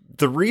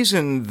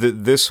reason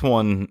that this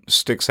one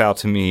sticks out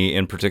to me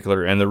in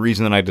particular, and the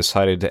reason that I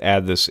decided to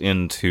add this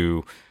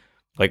into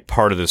like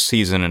part of the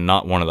season and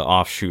not one of the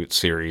offshoot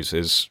series,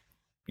 is,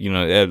 you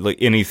know, like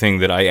anything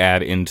that I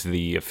add into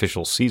the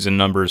official season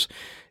numbers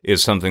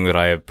is something that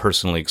I have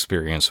personally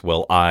experienced.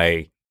 Well,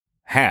 I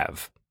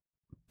have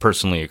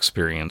personally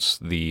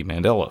experienced the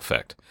Mandela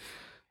effect.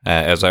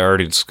 As I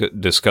already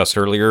discussed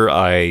earlier,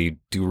 I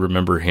do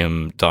remember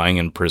him dying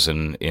in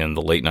prison in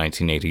the late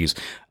 1980s.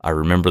 I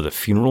remember the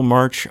funeral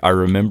march. I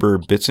remember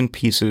bits and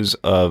pieces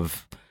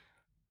of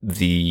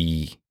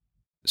the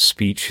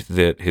speech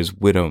that his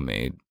widow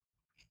made.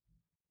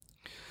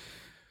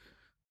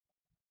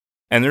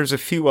 And there's a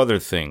few other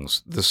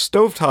things. The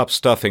stovetop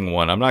stuffing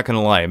one, I'm not going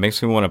to lie, it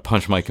makes me want to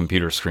punch my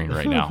computer screen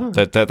right now.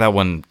 That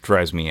one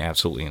drives me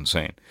absolutely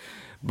insane.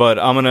 But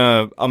I'm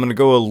gonna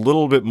go a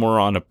little bit more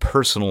on a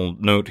personal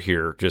note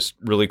here, just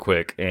really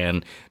quick.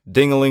 And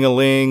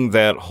ding-a-ling-a-ling,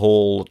 that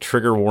whole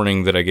trigger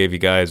warning that I gave you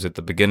guys at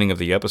the beginning of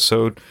the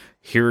episode,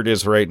 here it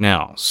is right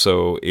now.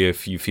 So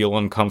if you feel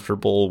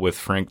uncomfortable with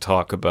frank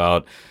talk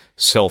about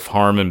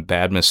self-harm and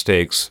bad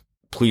mistakes,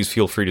 please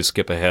feel free to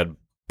skip ahead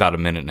about a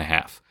minute and a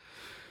half.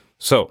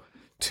 So,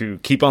 to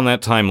keep on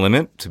that time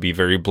limit, to be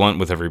very blunt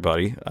with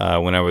everybody,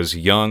 when I was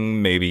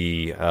young,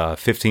 maybe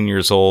 15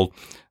 years old,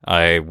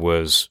 I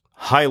was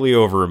highly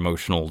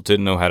over-emotional,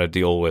 didn't know how to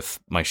deal with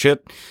my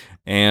shit,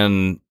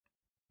 and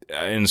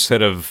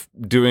instead of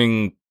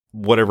doing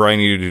whatever I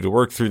needed to do to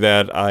work through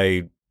that,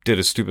 I did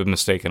a stupid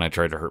mistake and I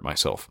tried to hurt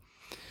myself.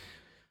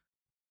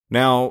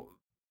 Now,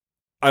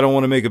 I don't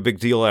want to make a big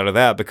deal out of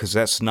that, because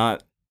that's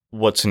not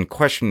what's in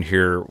question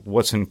here.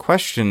 What's in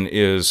question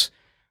is,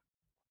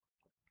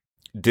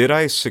 did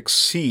I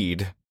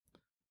succeed,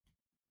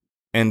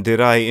 and did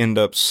I end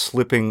up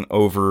slipping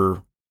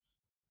over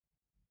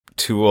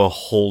to a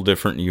whole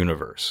different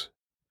universe?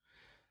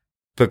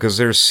 Because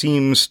there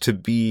seems to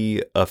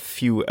be a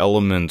few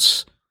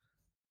elements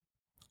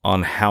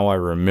on how I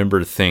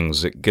remember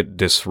things that get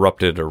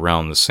disrupted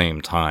around the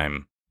same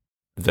time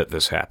that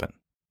this happened.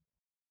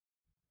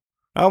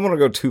 I don't want to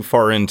go too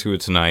far into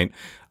it tonight.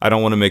 I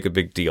don't want to make a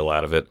big deal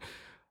out of it.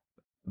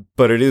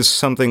 But it is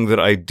something that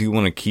I do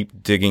want to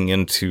keep digging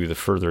into the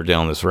further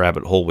down this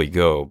rabbit hole we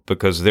go,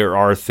 because there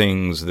are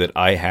things that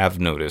I have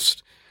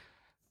noticed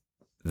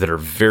that are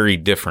very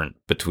different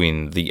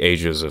between the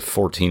ages of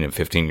 14 and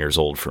 15 years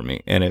old for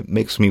me. And it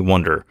makes me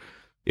wonder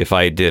if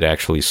I did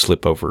actually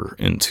slip over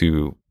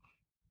into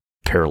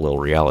parallel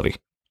reality.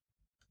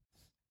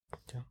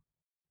 Yeah.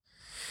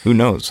 Who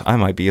knows? I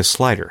might be a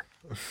slider.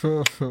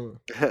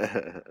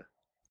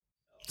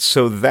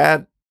 So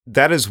that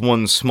is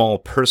one small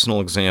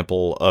personal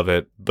example of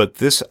it, but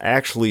this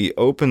actually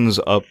opens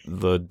up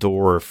the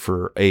door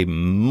for a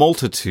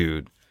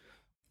multitude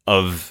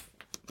of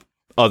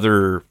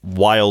other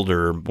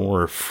wilder,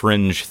 more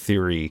fringe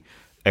theory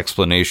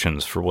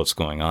explanations for what's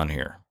going on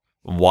here.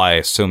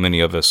 Why so many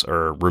of us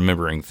are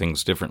remembering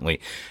things differently,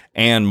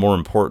 and more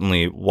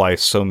importantly, why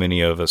so many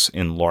of us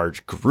in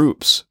large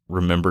groups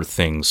remember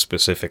things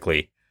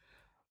specifically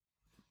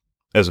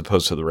as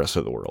opposed to the rest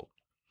of the world.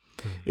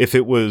 If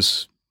it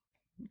was,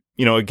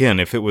 again,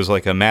 if it was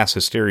like a mass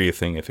hysteria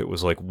thing, if it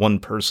was like one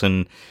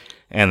person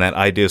and that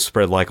idea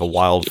spread like a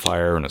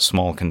wildfire in a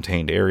small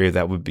contained area,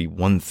 that would be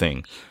one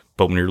thing.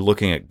 But when you're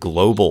looking at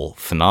global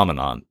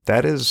phenomenon,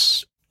 that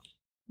is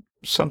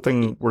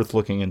something worth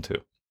looking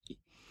into.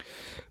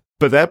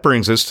 But that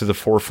brings us to the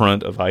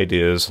forefront of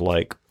ideas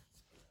like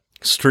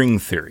string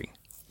theory.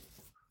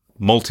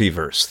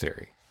 multiverse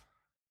theory.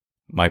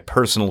 My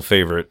personal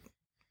favorite,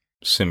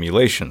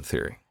 simulation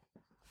theory.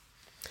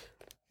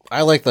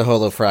 I like the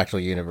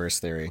holofractal universe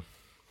theory,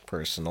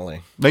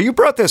 personally. Now, you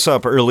brought this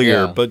up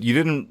earlier, but you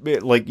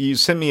didn't, like, you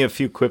sent me a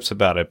few quips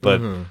about it,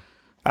 but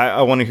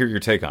I want to hear your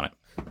take on it.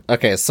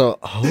 Okay, so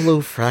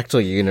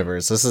holofractal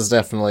universe. This is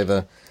definitely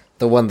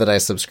the one that I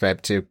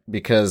subscribe to,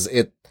 because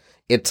it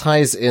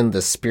ties in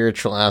the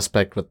spiritual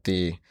aspect with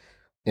the,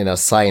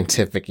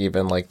 scientific,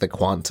 even like the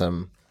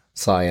quantum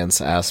science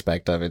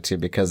aspect of it too,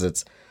 because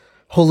it's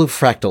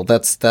holofractal.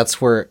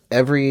 That's where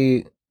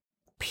every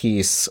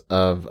piece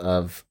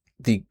of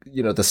the,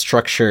 the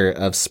structure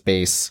of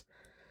space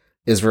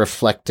is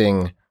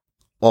reflecting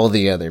all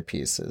the other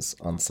pieces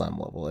on some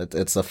level.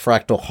 It's a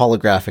fractal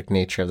holographic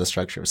nature of the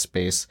structure of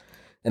space,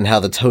 and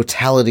how the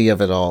totality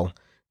of it all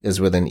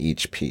is within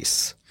each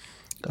piece.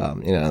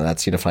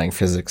 That's unifying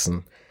physics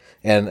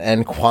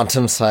and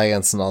quantum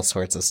science and all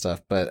sorts of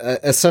stuff. But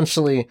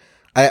essentially,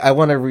 I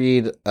want to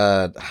read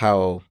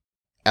how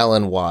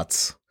Alan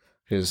Watts,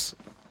 who's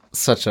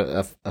such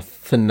a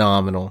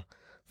phenomenal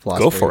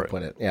philosopher,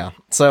 put it. Yeah.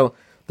 So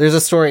there's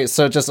a story.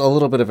 So just a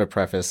little bit of a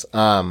preface.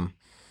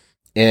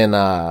 In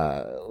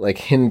like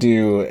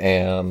Hindu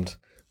and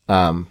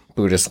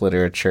Buddhist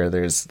literature,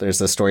 there's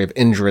the story of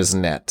Indra's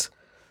net.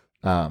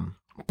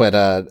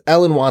 But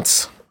Alan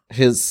Watts,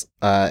 his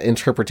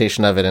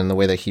interpretation of it and the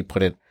way that he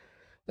put it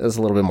is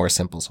a little bit more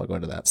simple, so I'll go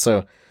into that.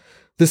 So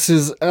this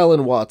is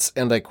Alan Watts,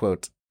 and I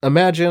quote,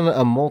 "Imagine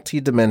a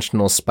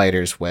multi-dimensional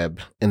spider's web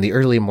in the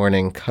early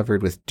morning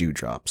covered with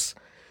dewdrops,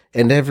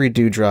 and every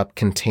dewdrop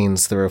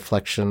contains the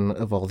reflection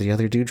of all the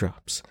other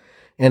dewdrops.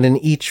 And in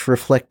each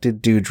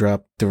reflected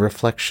dewdrop, the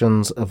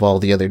reflections of all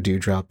the other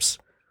dewdrops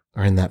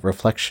are in that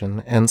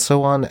reflection, and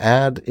so on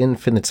ad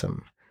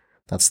infinitum.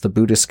 That's the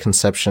Buddhist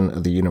conception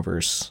of the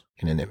universe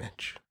in an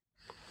image."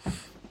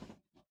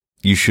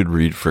 You should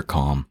read for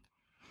calm.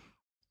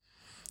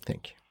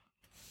 Thank you.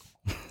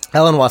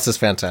 Alan Watts is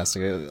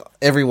fantastic.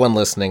 Everyone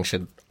listening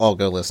should all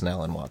go listen to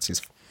Alan Watts.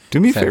 He's Do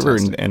me a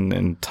fantastic. favor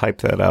and type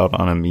that out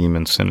on a meme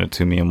and send it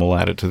to me, and we'll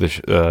add it to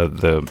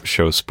the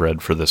show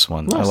spread for this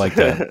one. I like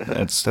that.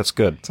 That's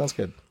good. Sounds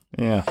good.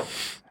 Yeah.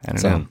 I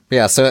don't know.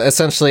 Yeah, so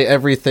essentially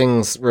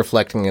everything's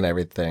reflecting in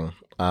everything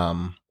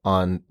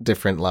on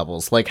different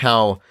levels. Like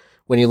how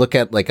when you look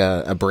at like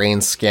a brain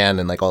scan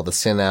and like all the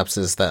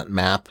synapses that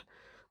map,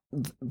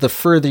 the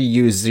further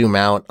you zoom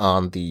out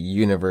on the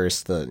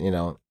universe,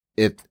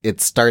 it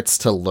starts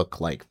to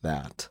look like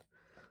that.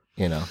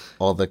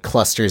 All the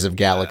clusters of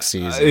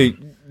galaxies.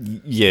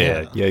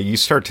 Yeah. You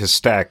start to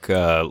stack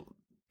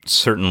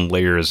certain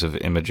layers of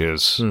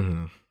images.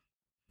 Mm-hmm.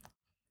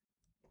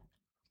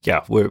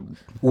 Yeah,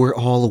 we're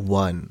all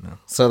one.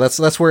 So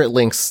that's where it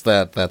links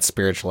that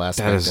spiritual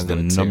aspect. That is into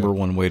the it number too.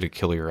 one way to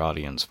kill your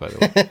audience, by the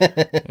way.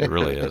 It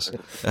really is.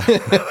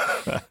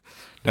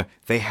 No,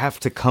 they have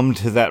to come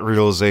to that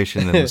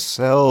realization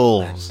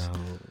themselves.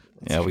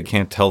 Yeah, we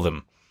can't tell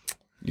them.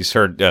 You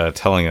start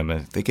telling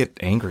them, they get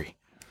angry.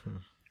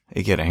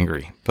 They get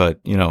angry.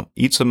 But,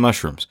 eat some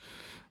mushrooms.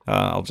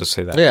 I'll just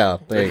say that. Yeah,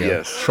 there you go.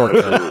 Yes.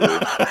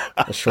 Shortcut.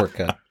 A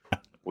shortcut.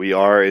 We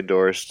are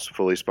endorsed,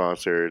 fully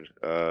sponsored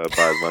by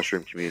the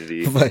mushroom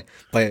community. by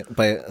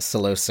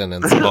psilocin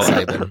and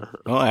psilocybin.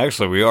 Well,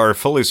 actually, we are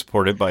fully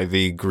supported by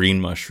the Green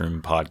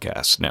Mushroom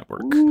Podcast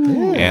Network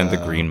and the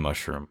Green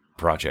Mushroom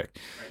Project.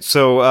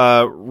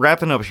 So,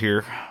 wrapping up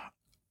here,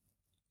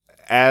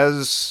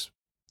 as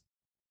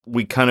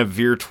we kind of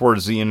veer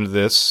towards the end of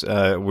this,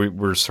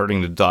 we're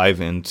starting to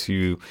dive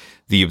into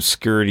the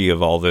obscurity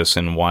of all this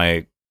and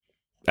why,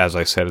 as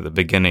I said at the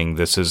beginning,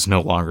 this is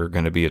no longer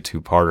going to be a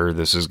two-parter.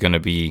 This is going to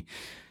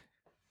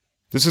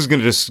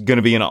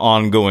be an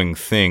ongoing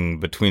thing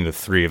between the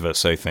three of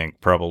us, I think,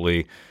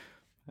 probably.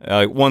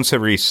 Once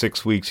every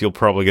 6 weeks, you'll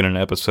probably get an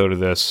episode of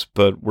this,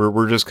 but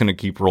we're just going to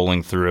keep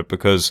rolling through it,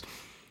 because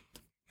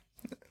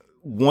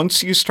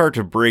once you start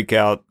to break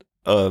out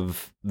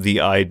of the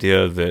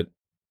idea that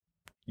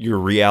your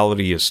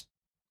reality is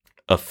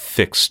a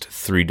fixed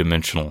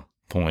three-dimensional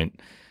point,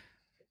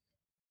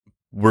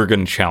 we're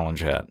going to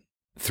challenge that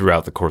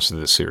throughout the course of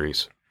this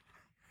series.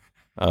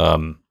 I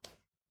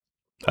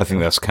think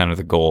that's kind of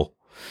the goal.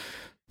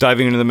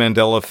 Diving into the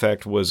Mandela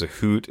effect was a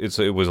hoot.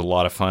 It was a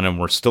lot of fun, and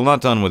we're still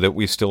not done with it.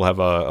 We still have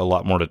a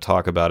lot more to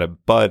talk about it,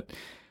 but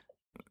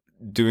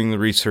doing the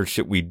research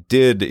that we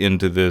did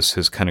into this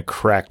has kind of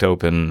cracked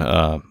open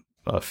a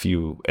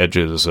few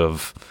edges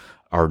of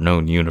our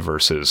known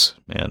universes,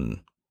 and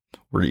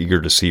we're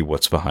eager to see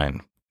what's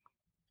behind.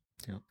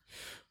 Yeah.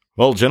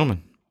 Well,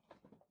 gentlemen,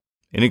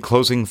 any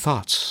closing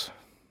thoughts?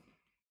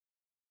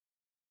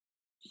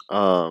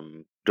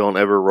 Don't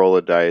ever roll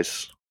a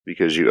dice,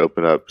 because you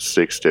open up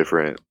 6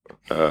 different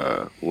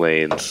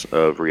lanes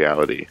of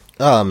reality.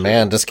 Oh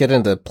man, just get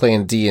into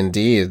playing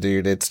D&D,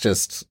 dude. It's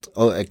just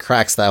it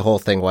cracks that whole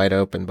thing wide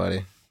open,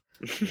 buddy.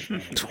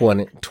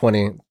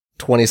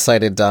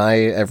 20-sided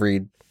die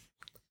every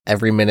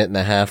minute and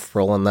a half,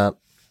 rolling that.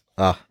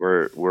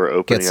 We're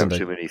opening Gets up into-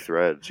 too many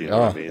threads. You know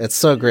what I mean? It's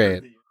so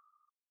great.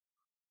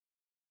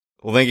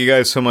 Well, thank you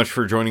guys so much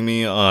for joining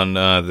me on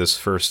this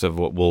first of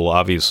what will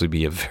obviously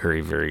be a very,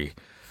 very,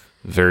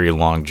 very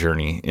long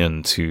journey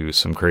into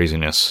some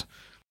craziness.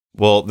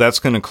 Well, that's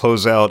going to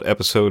close out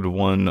episode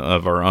 1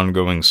 of our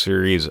ongoing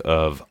series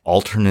of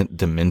alternate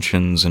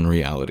dimensions and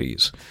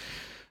realities.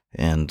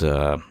 And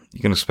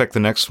you can expect the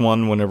next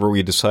one whenever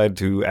we decide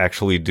to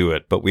actually do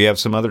it. But we have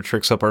some other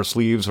tricks up our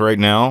sleeves right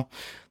now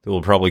that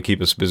will probably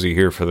keep us busy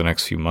here for the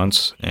next few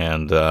months.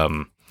 And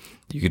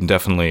you can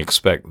definitely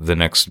expect the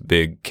next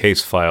big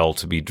case file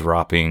to be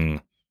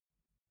dropping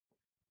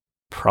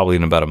probably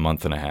in about a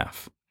month and a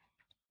half.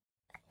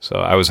 So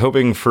I was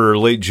hoping for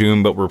late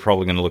June, but we're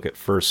probably going to look at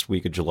first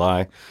week of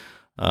July.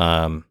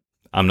 I'm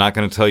not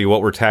going to tell you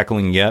what we're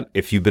tackling yet.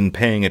 If you've been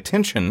paying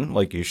attention,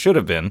 like you should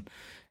have been,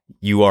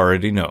 you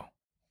already know.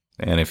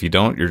 And if you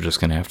don't, you're just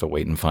going to have to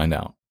wait and find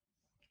out.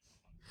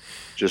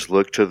 Just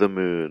look to the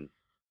moon.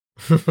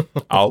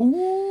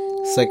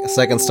 Oh,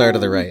 second star to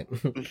the right.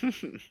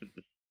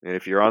 And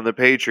if you're on the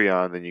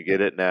Patreon, then you get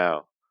it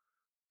now.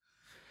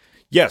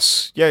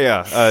 Yes.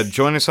 Yeah.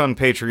 Join us on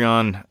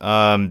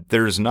Patreon.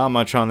 There's not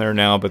much on there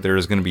now, but there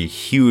is going to be a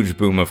huge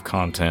boom of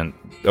content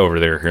over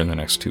there here in the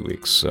next 2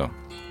 weeks. So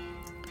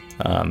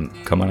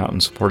come on out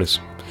and support us.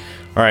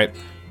 All right.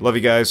 Love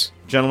you guys.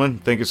 Gentlemen,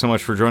 thank you so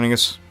much for joining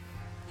us.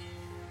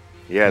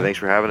 Yeah, thanks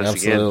for having us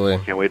Absolutely.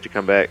 again. Can't wait to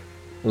come back.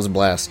 It was a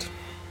blast.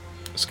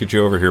 Let's get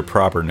you over here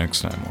proper next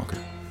time, Walker.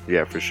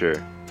 Yeah, for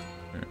sure.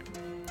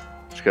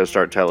 Just gotta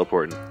start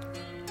teleporting.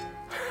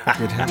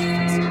 It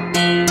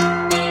happens.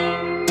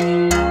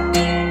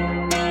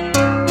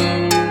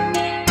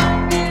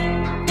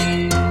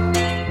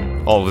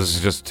 Oh, this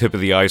is just the tip of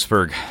the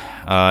iceberg.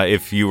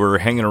 If you were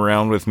hanging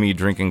around with me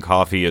drinking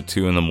coffee at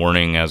 2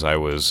 a.m. as I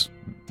was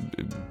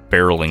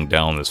barreling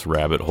down this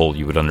rabbit hole,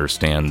 you would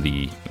understand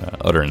the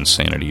utter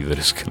insanity that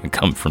is going to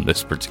come from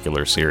this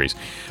particular series.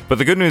 But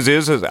the good news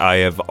is, as I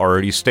have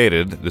already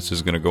stated, this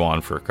is going to go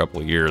on for a couple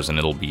of years, and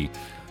it'll be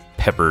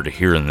peppered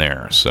here and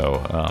there.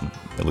 So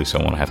at least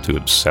I won't have to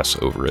obsess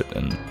over it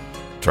and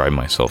drive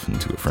myself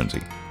into a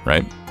frenzy.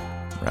 Right?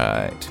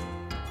 Right.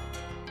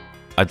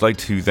 I'd like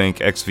to thank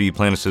XV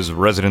Planis'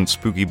 resident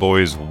spooky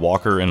boys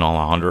Walker and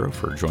Alejandro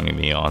for joining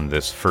me on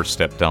this first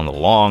step down the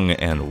long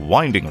and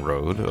winding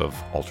road of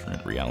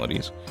alternate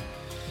realities.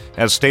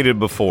 As stated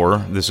before,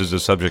 this is a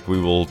subject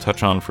we will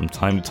touch on from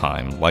time to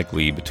time,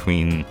 likely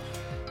between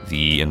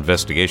the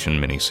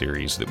investigation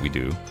miniseries that we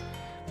do.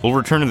 We'll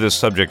return to this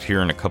subject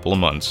here in a couple of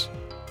months.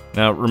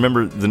 Now,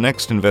 remember, the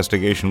next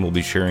investigation we'll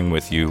be sharing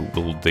with you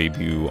will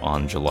debut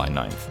on July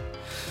 9th.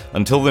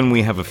 Until then,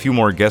 we have a few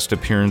more guest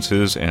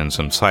appearances and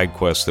some side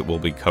quests that we'll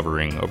be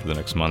covering over the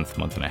next month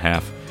and a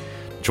half.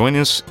 Join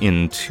us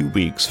in 2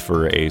 weeks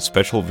for a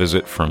special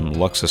visit from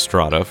Lux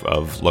Estrada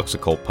of Lux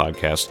Occult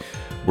Podcast,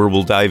 where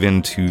we'll dive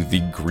into the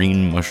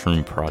Green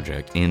Mushroom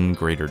Project in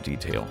greater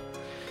detail.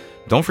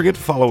 Don't forget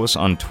to follow us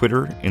on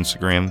Twitter,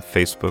 Instagram,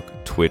 Facebook,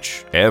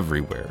 Twitch,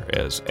 everywhere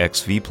as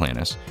XV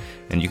Planis,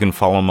 and you can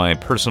follow my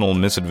personal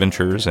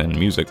misadventures and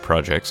music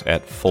projects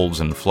at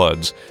Folds and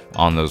Floods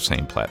on those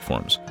same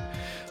platforms.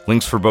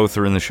 Links for both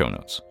are in the show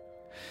notes.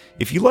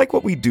 If you like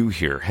what we do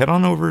here, head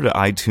on over to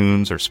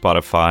iTunes or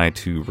Spotify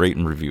to rate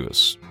and review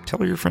us.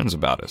 Tell your friends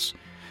about us.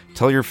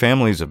 Tell your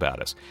families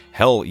about us.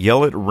 Hell,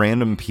 yell at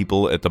random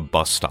people at the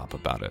bus stop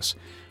about us.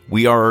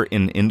 We are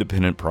an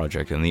independent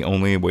project, and the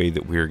only way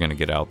that we're going to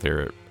get out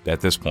there at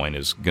this point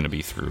is going to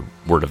be through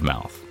word of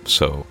mouth.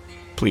 So,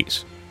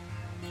 please,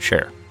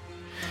 share.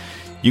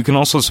 You can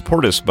also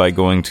support us by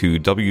going to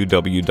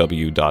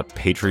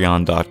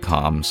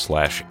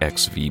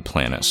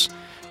www.patreon.com/xvplanis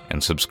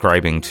and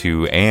subscribing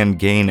to and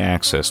gain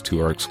access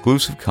to our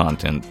exclusive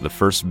content, the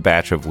first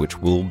batch of which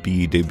will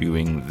be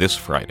debuting this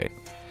Friday.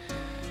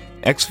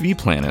 XV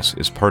Planis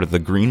is part of the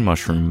Green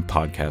Mushroom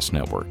Podcast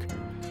Network.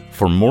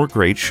 For more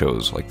great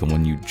shows like the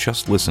one you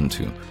just listened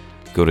to,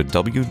 go to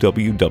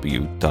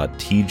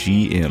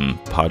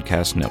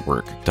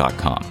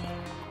www.tgmpodcastnetwork.com.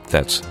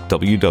 That's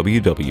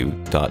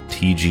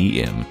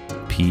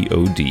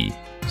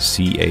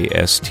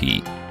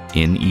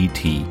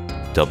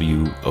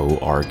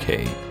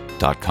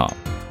www.tgmpodcastnetwork.com.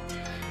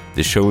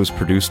 This show is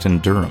produced in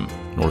Durham,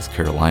 North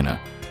Carolina,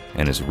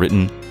 and is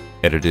written,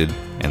 edited,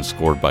 and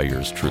scored by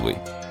yours truly.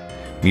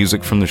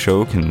 Music from the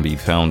show can be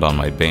found on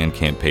my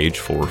Bandcamp page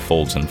for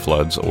Folds and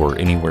Floods or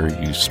anywhere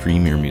you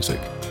stream your music.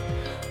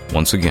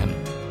 Once again,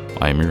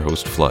 I am your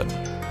host, Flood,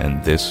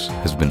 and this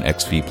has been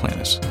XV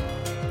Planis.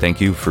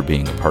 Thank you for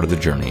being a part of the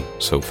journey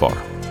so far.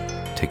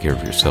 Take care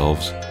of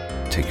yourselves,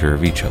 take care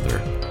of each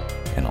other,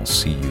 and I'll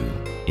see you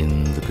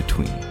in the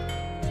between.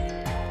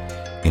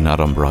 In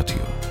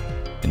adumbratio,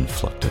 in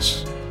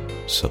fluctus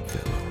sub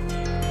velo.